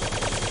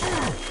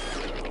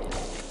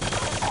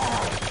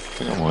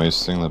 I think I'm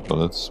wasting the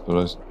bullets, but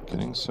I was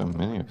getting so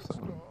many of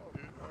them.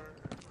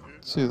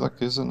 See, look,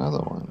 here's another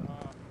one.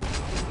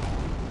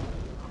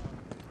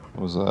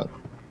 What was that?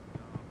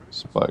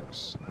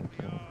 Spikes.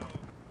 Okay.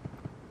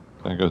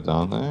 Can I go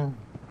down there?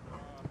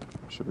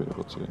 Should be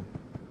able to.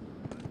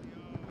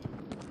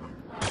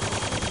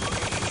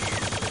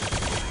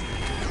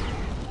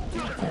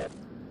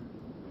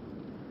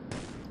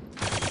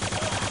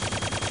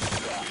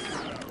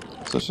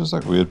 So it's just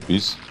like weird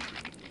beast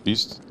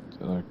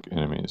like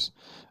enemies.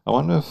 I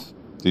wonder if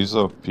these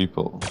are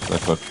people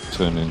that got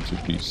turned into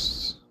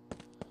beasts.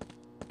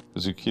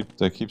 Because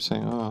they keep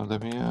saying, oh,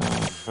 let me out,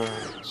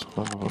 hurts,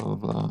 blah blah blah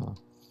blah.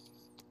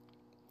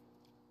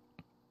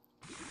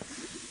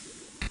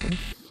 Where the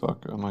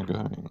fuck am I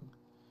going?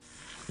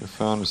 You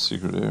found a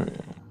secret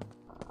area.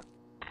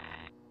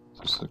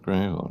 Just a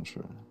grenade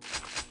launcher.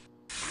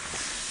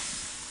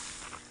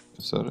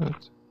 Is that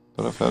it?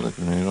 But I've had a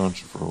grenade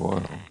launcher for a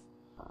while.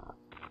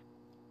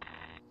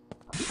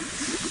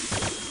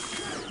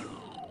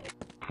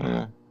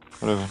 Okay,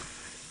 whatever.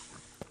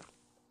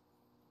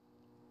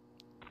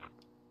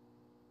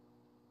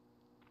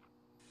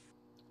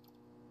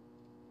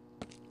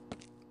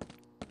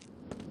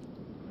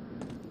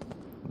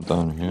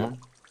 Down here.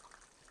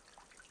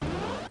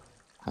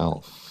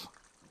 Health.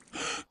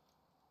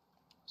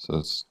 So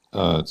it's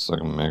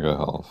like mega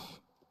health.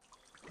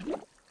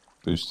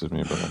 Boosted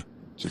me by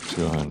to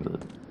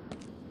 200.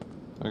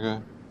 Okay,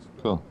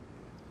 cool.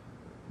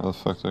 How the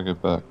fuck do I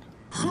get back?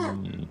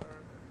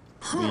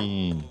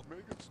 Me.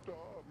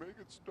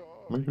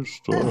 Make it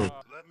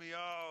stop. Let me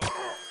out.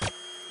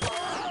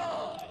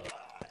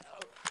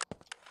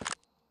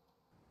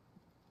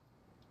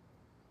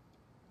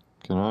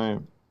 Can I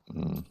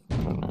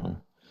don't know.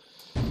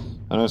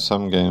 I know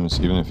some games,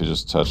 even if you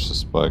just touch the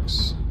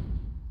spikes,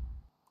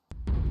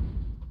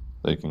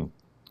 they can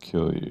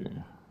kill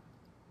you.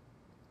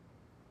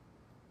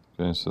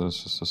 Okay, so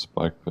that's just a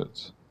spike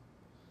pit.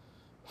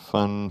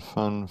 Fun,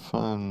 fun,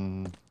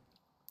 fun.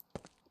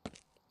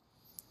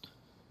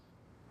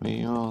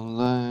 We all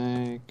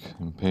like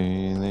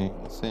impaling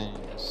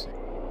things.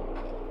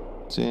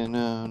 It's in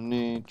our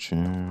nature,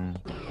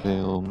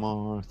 impale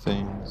more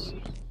things.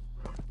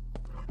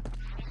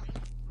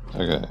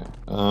 Okay,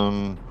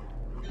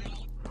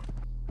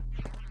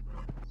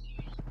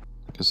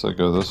 guess I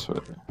go this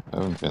way. I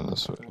haven't been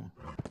this way.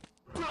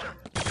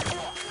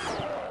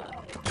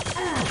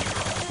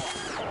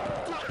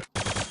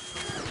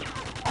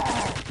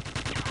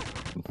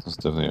 That's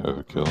definitely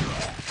overkill.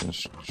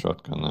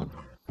 Shotgun them.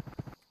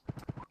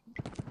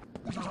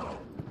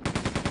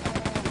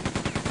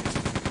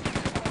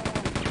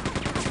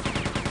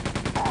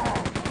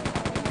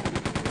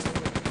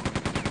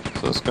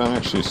 So this gun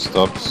actually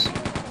stops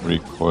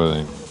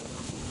recoiling.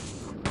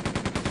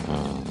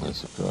 Oh,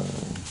 there's a guy.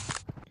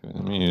 Okay,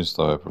 let me use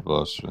the hyper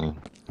blaster then.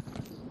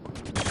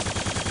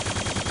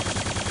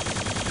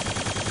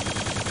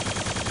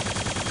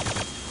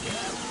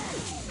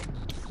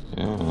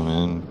 Yeah,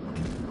 man.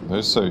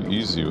 They're so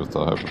easy with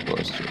the hyper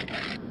blaster.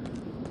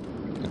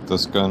 Like,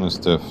 this gun is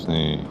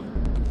definitely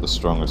the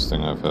strongest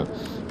thing I've had.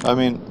 I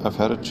mean, I've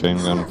had a chain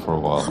gun for a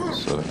while,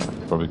 so I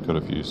probably could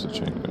have used a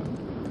chain gun.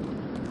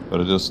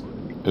 But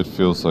it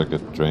feels like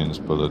it drains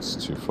bullets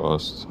too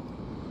fast.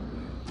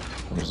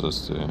 What does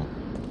this do?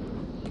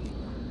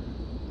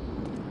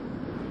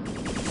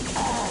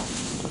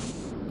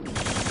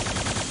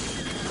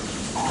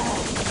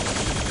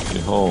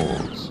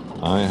 Behold,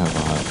 I have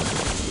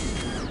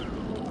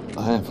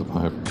a hyper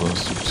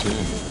blaster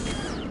too.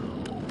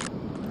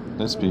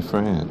 Let's be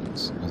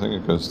friends. I think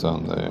it goes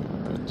down there,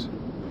 right?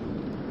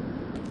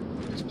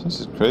 This place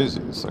is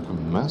crazy. It's like a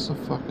massive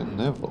fucking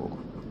level.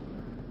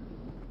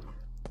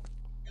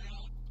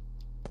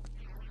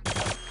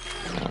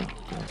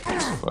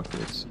 Fuck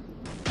it.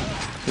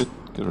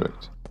 Get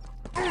wrecked.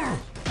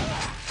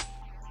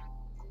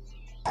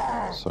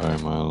 Sorry,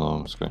 my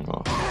alarm's going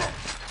off.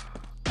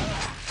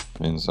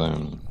 Means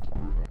I'm...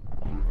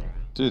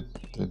 Dude,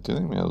 they're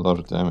dealing me a lot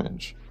of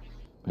damage.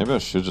 Maybe I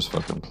should just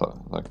fucking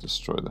like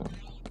destroy them.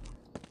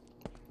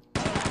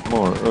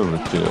 More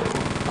overkill.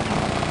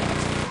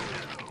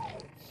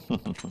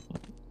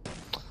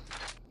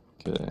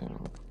 Okay,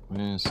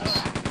 where's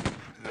this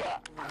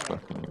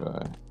fucking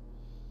guy?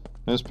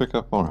 Let's pick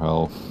up more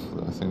health.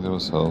 I think there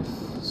was health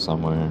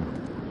somewhere.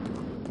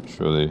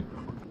 Surely.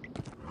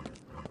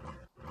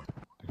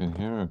 I can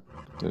hear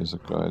there's a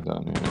guy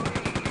down here.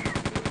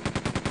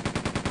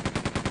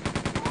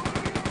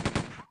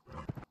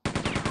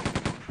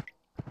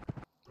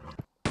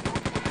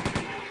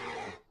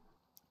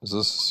 Is Is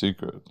this a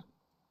secret?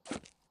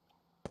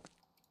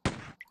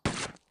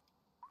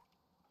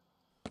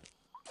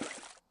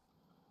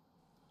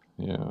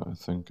 Yeah, I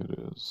think it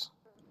is.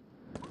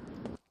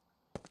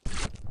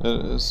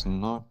 It is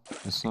not.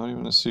 It's not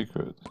even a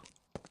secret.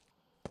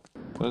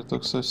 But it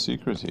looks so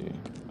secrety.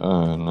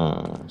 Oh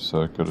no,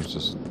 so I could have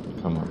just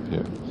come up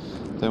here.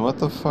 Then what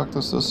the fuck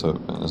does this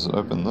open? Does it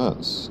open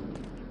this?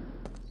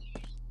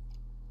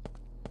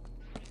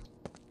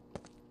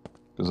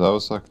 Because I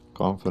was like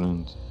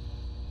confident.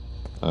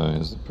 Oh,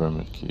 here's the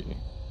pyramid key.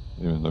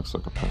 It even looks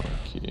like a pyramid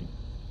key.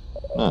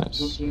 Nice.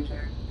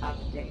 Computer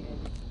updated.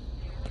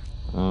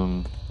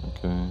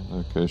 Okay,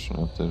 location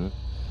updated.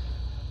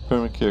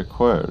 Pyramid key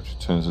acquired.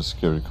 Returns to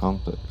security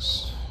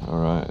complex.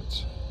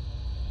 Alright.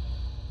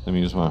 Let me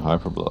use my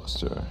hyper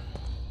blaster.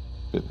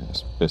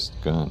 Best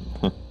gun.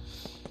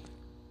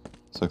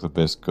 It's like the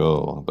best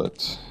girl,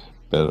 but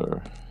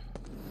better.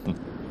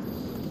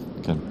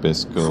 Can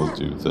best girl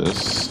do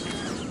this?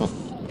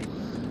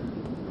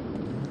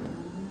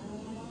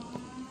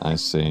 I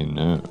say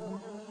no.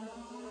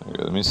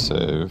 Okay, let me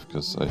save,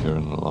 because I hear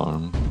an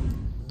alarm.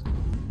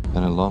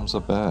 And alarms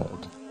are bad.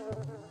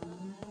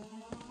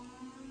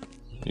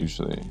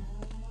 Usually.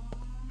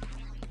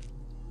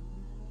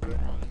 Okay.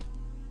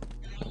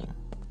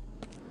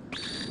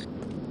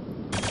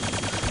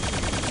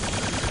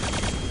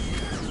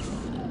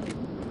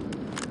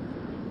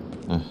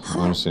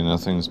 Honestly,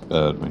 nothing's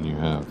bad when you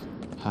have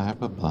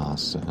Hyper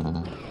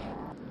Blaster.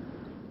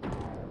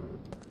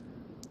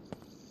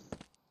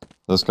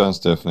 This guy's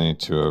definitely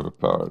too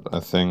overpowered.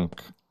 I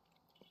think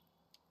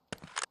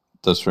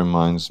this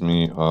reminds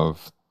me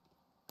of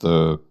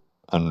the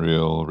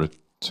Unreal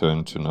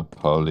Return to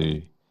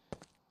Nepali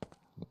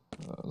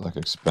like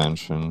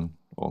expansion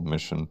or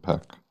mission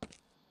pack.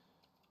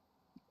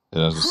 It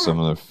has a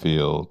similar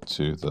feel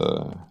to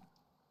the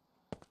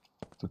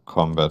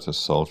combat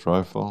assault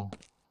rifle,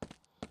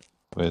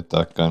 where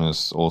that gun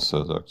is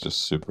also like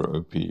just super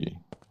OP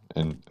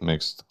and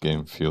makes the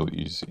game feel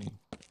easy.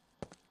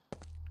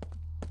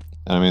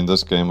 And I mean,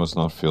 this game was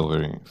not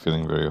feeling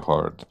very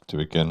hard to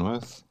begin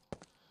with,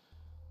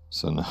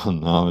 so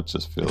now it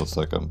just feels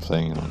like I'm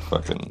playing it on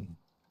fucking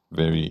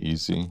very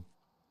easy.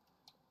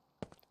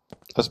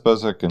 I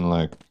suppose I can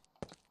like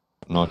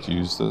not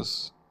use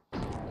this,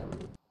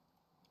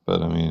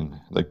 but I mean,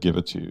 they give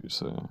it to you,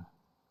 so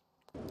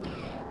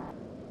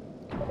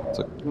it's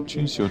like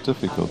choose your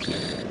difficulty.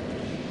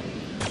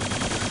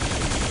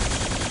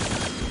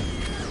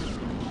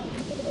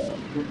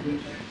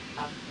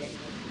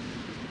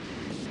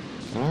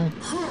 Can I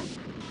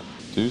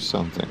do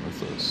something with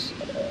this?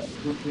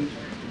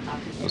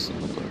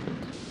 Doesn't look like it.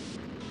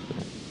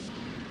 Okay.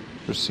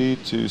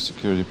 Proceed to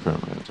security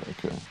pyramid.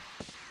 Okay.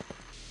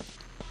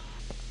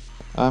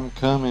 I'm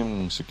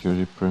coming,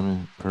 security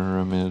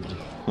pyramid.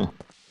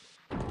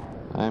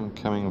 I'm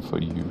coming for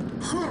you.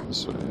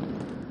 This way.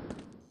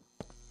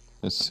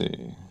 Let's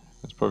see.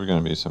 There's probably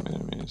gonna be some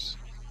enemies.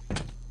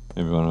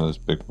 Maybe one of those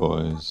big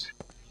boys.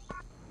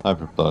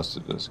 Hyper Blaster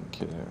doesn't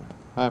care.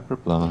 Hyper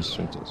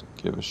Blaster doesn't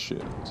give a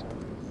shit.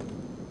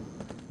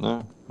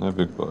 No, no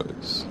big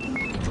boys.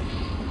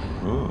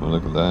 Ooh,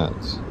 look at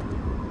that.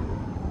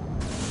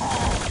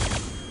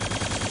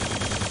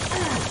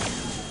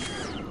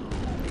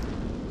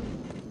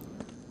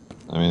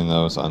 I mean, that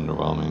was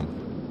underwhelming.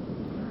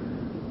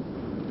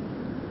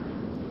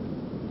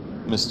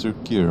 Mr.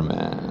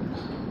 Gearman.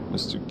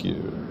 Mr.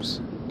 Gears.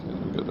 Okay,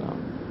 let me go down.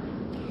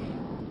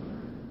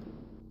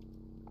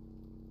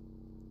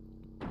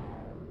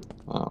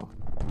 Wow.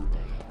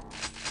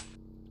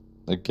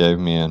 They gave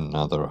me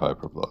another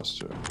Hyper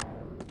Blaster.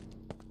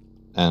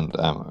 And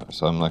ammo,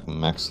 so I'm like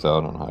maxed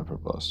out on Hyper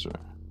Blaster.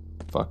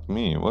 Fuck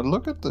me. Well,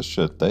 look at this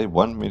shit. They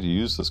want me to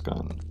use this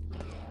gun.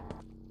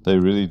 They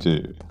really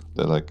do.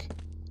 They're like,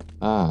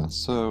 ah,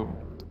 so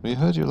we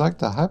heard you like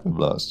the Hyper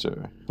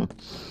Blaster.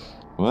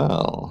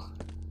 Well,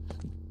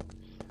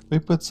 we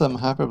put some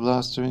Hyper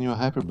Blaster in your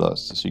Hyper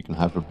Blaster so you can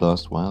Hyper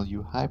Blast while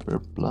you Hyper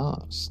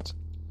Blast.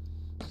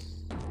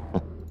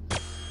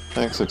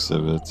 Thanks,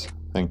 Exhibit.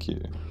 Thank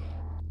you.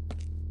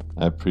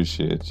 I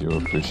appreciate your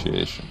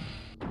appreciation.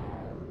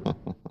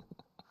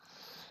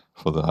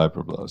 For the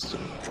Hyper Blaster.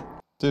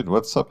 Dude,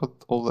 what's up with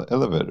all the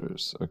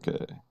elevators?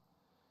 Okay.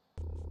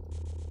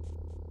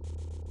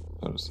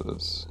 What is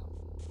this?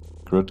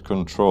 Grid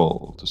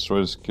control.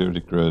 Destroy the security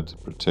grid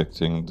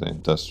protecting the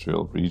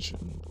industrial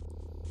region.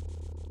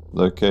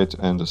 Locate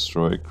and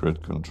destroy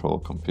grid control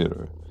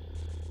computer.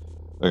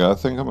 Okay, I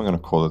think I'm gonna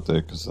call it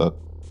there because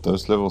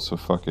those levels are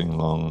fucking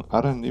long. I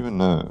don't even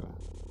know.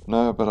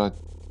 No, but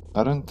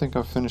I don't think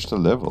I've finished a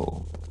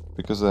level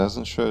because it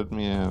hasn't showed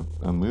me a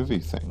movie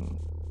thing.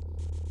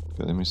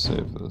 Okay, let me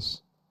save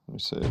this. Let me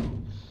save.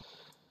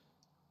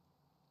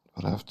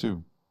 But I have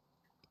to,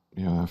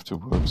 I have to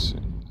work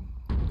soon.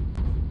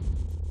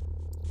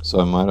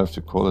 So I might have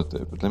to call it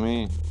there, but let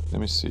me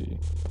see.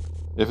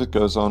 If it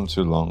goes on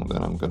too long,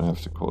 then I'm gonna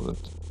have to call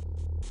it.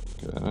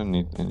 Okay, I don't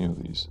need any of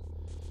these.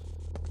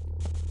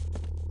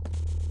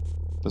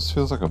 This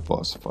feels like a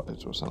boss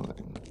fight or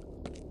something,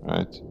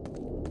 right?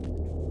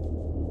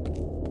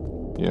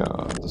 Yeah,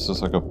 this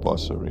is like a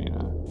boss arena.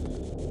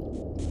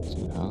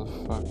 See, how the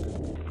fuck?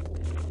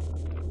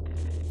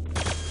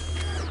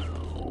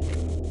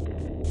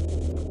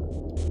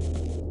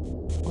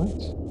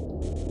 What?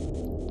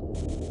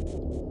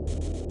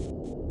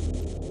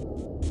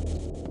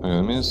 Okay,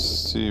 let me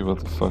see what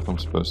the fuck I'm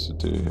supposed to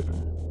do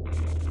here.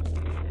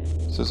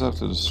 It says I have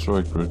to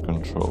destroy grid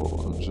control.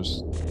 I'm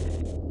just...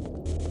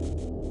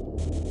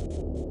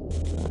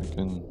 Okay, I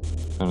can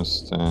kind of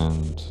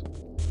stand...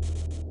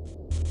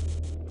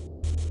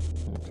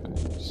 Okay,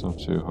 it's not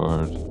too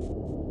hard.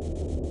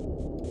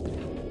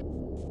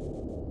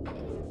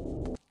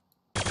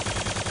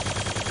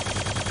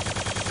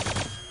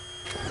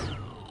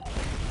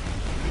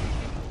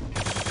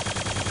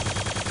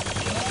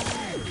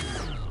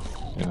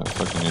 Yeah, I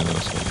fucking knew that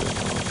was gonna be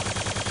annoying.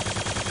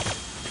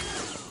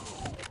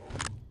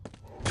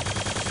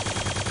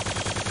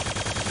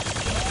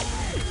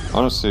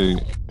 Honestly,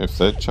 if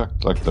they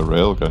chucked like the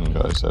railgun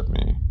guys at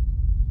me...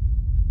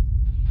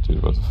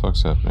 Dude, what the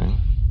fuck's happening?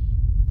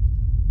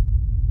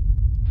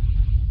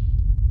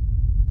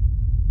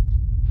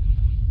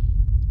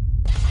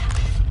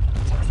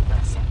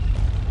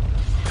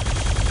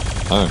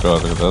 Oh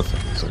god, look at that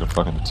thing. It's like a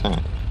fucking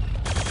tank.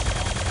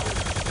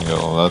 Yeah,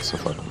 well, that's a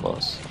fucking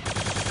boss.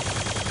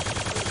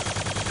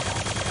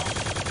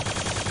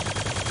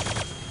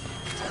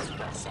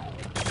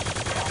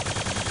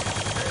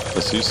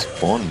 Does he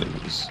spawn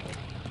these?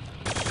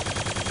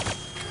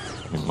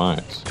 He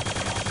might.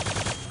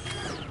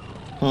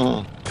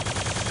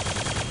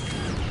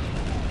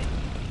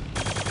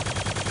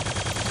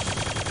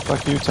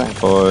 Fuck you, tank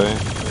boy.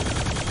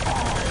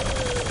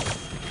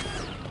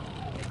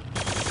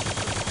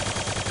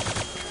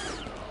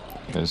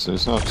 Okay, so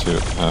it's not too...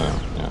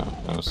 yeah,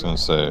 I was gonna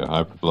say,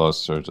 Hyper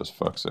Blaster just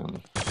fucks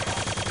him.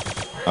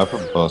 Hyper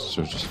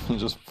Blaster just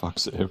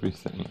fucks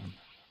everything.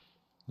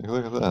 Like,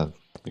 look at that.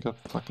 He got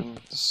fucking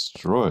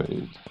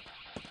destroyed.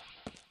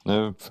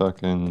 No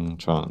fucking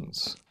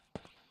chance.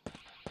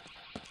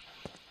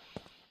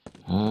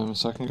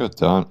 So I can go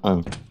down...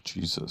 Oh,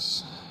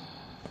 Jesus.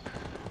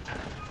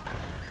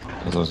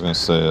 As I was gonna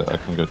say, I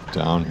can go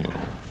down here,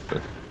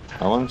 but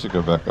I wanted to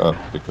go back up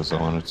because I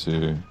wanted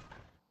to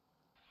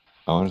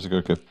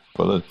go get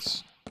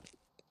bullets.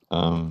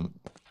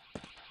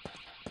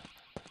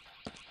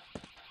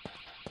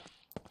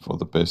 For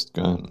the best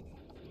gun.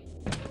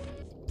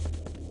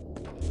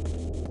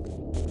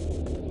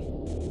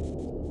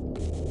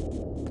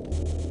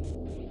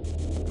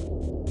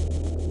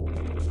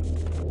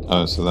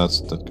 Oh, so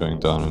that's going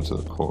down into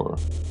the core.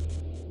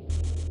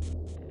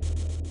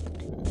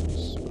 Okay,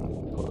 let's run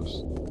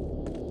past.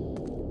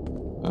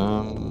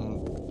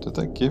 Did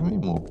they give me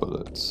more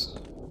bullets?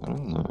 I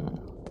don't know.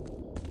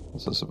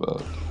 What's this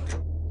about?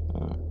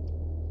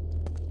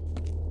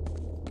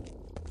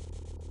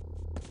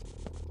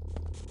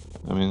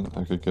 I mean,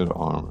 I could get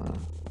armor.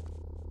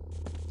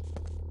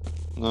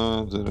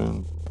 No, I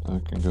didn't. I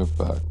can go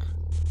back.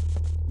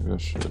 Maybe I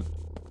should.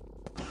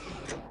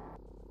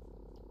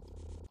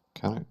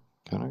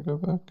 Can I go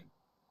back?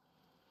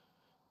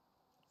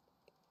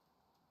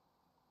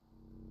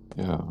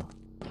 Yeah.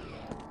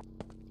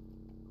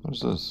 What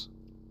is this?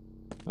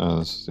 Oh,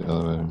 this is the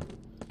elevator.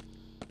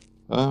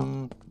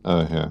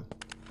 Oh, here.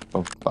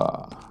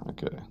 Opa.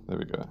 Okay, there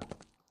we go.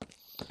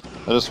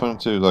 I just wanted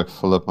to, like,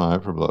 fill up my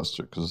Hyper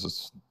Blaster, because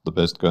it's the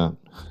best gun.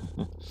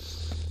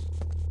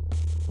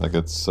 Like,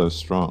 it's so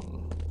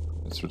strong.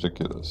 It's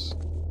ridiculous.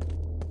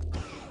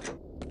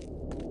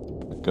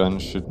 A gun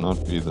should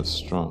not be this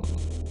strong.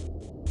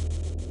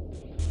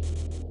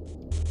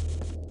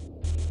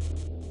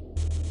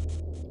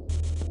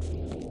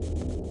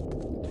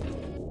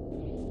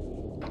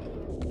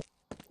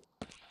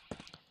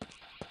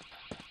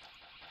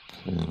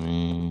 Okay, let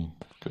me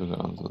go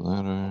down the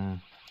ladder.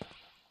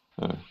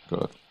 Oh,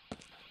 God.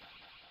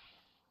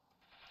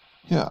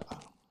 Yeah.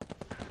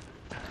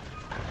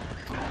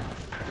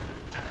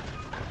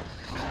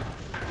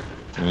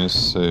 Let me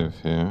save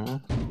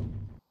here.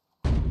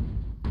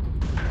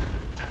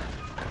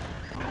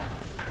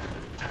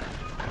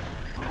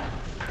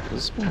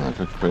 This has been like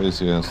a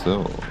crazy ass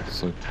level.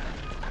 It's like...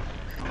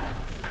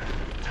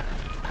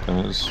 Can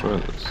I destroy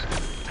this?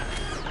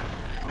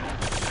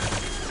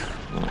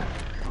 No.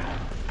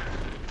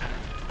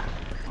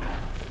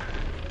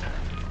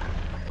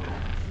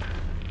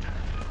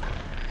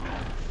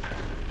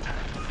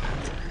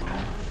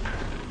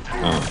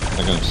 Oh,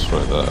 I can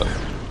destroy that.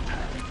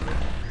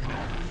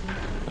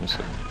 I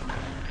see.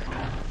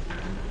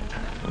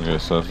 Okay,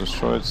 so I've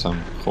destroyed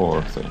some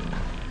core thing.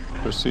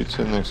 Proceed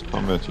to the next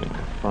combat unit.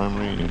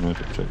 Primary unit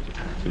objective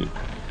complete.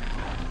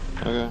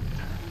 Okay.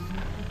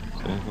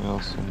 Is there anything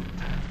else in...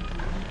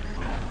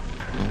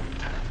 No?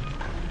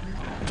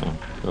 Oh,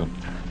 good.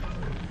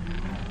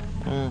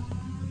 Okay,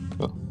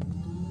 cool.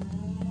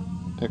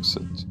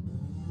 Exit.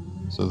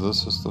 So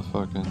this is the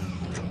fucking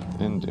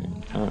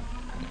ending. Oh.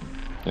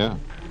 Yeah.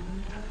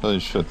 Holy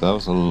shit, that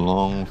was a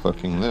long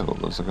fucking level.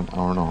 That's like an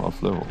hour and a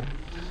half level.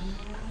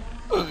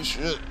 Oh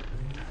shit.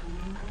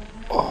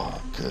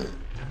 Oh, okay.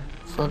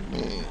 Fuck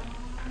me.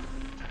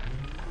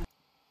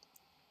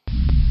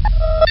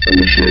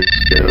 Initiate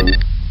scan.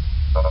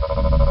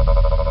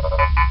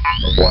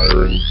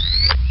 Acquiring.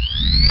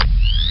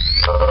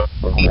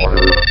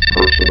 Acquired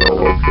personnel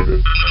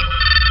located.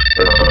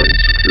 Exiting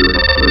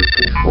security grid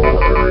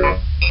control area.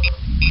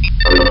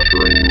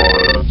 Entering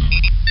mines.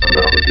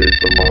 Navigate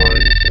the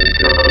mines and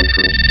get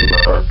entrance to the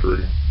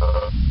factory.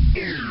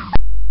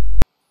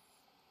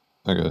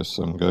 Okay,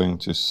 so I'm going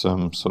to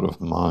some sort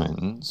of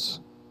mines.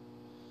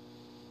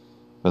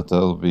 But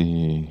they'll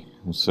be,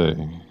 let's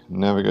say,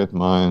 navigate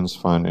mines,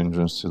 find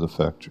entrance to the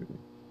factory.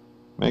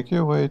 Make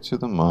your way to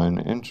the mine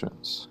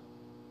entrance.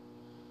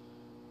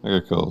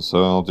 Okay, cool.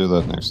 So I'll do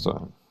that next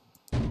time.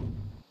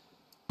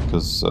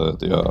 Because,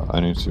 yeah, I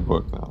need to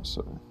work now,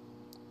 so...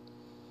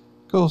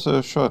 Cool,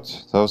 so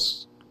shot. That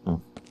was...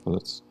 Oh, well,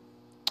 that's...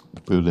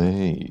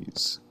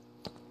 Boulays.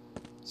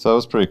 So that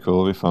was pretty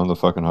cool. We found the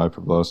fucking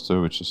Hyper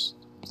Blaster, which is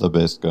the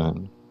best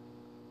gun.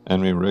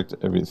 And we wrecked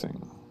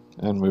everything.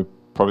 And we're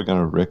probably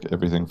gonna wreck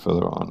everything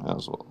further on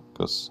as well.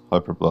 Because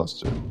Hyper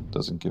Blaster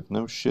doesn't give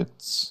no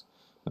shits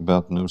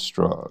about no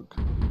Strogg.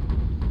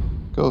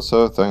 Cool,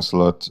 so thanks a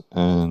lot,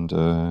 and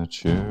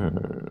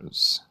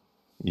cheers.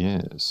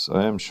 Yes,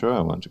 I am sure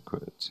I want to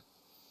quit.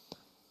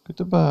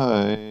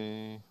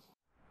 Goodbye.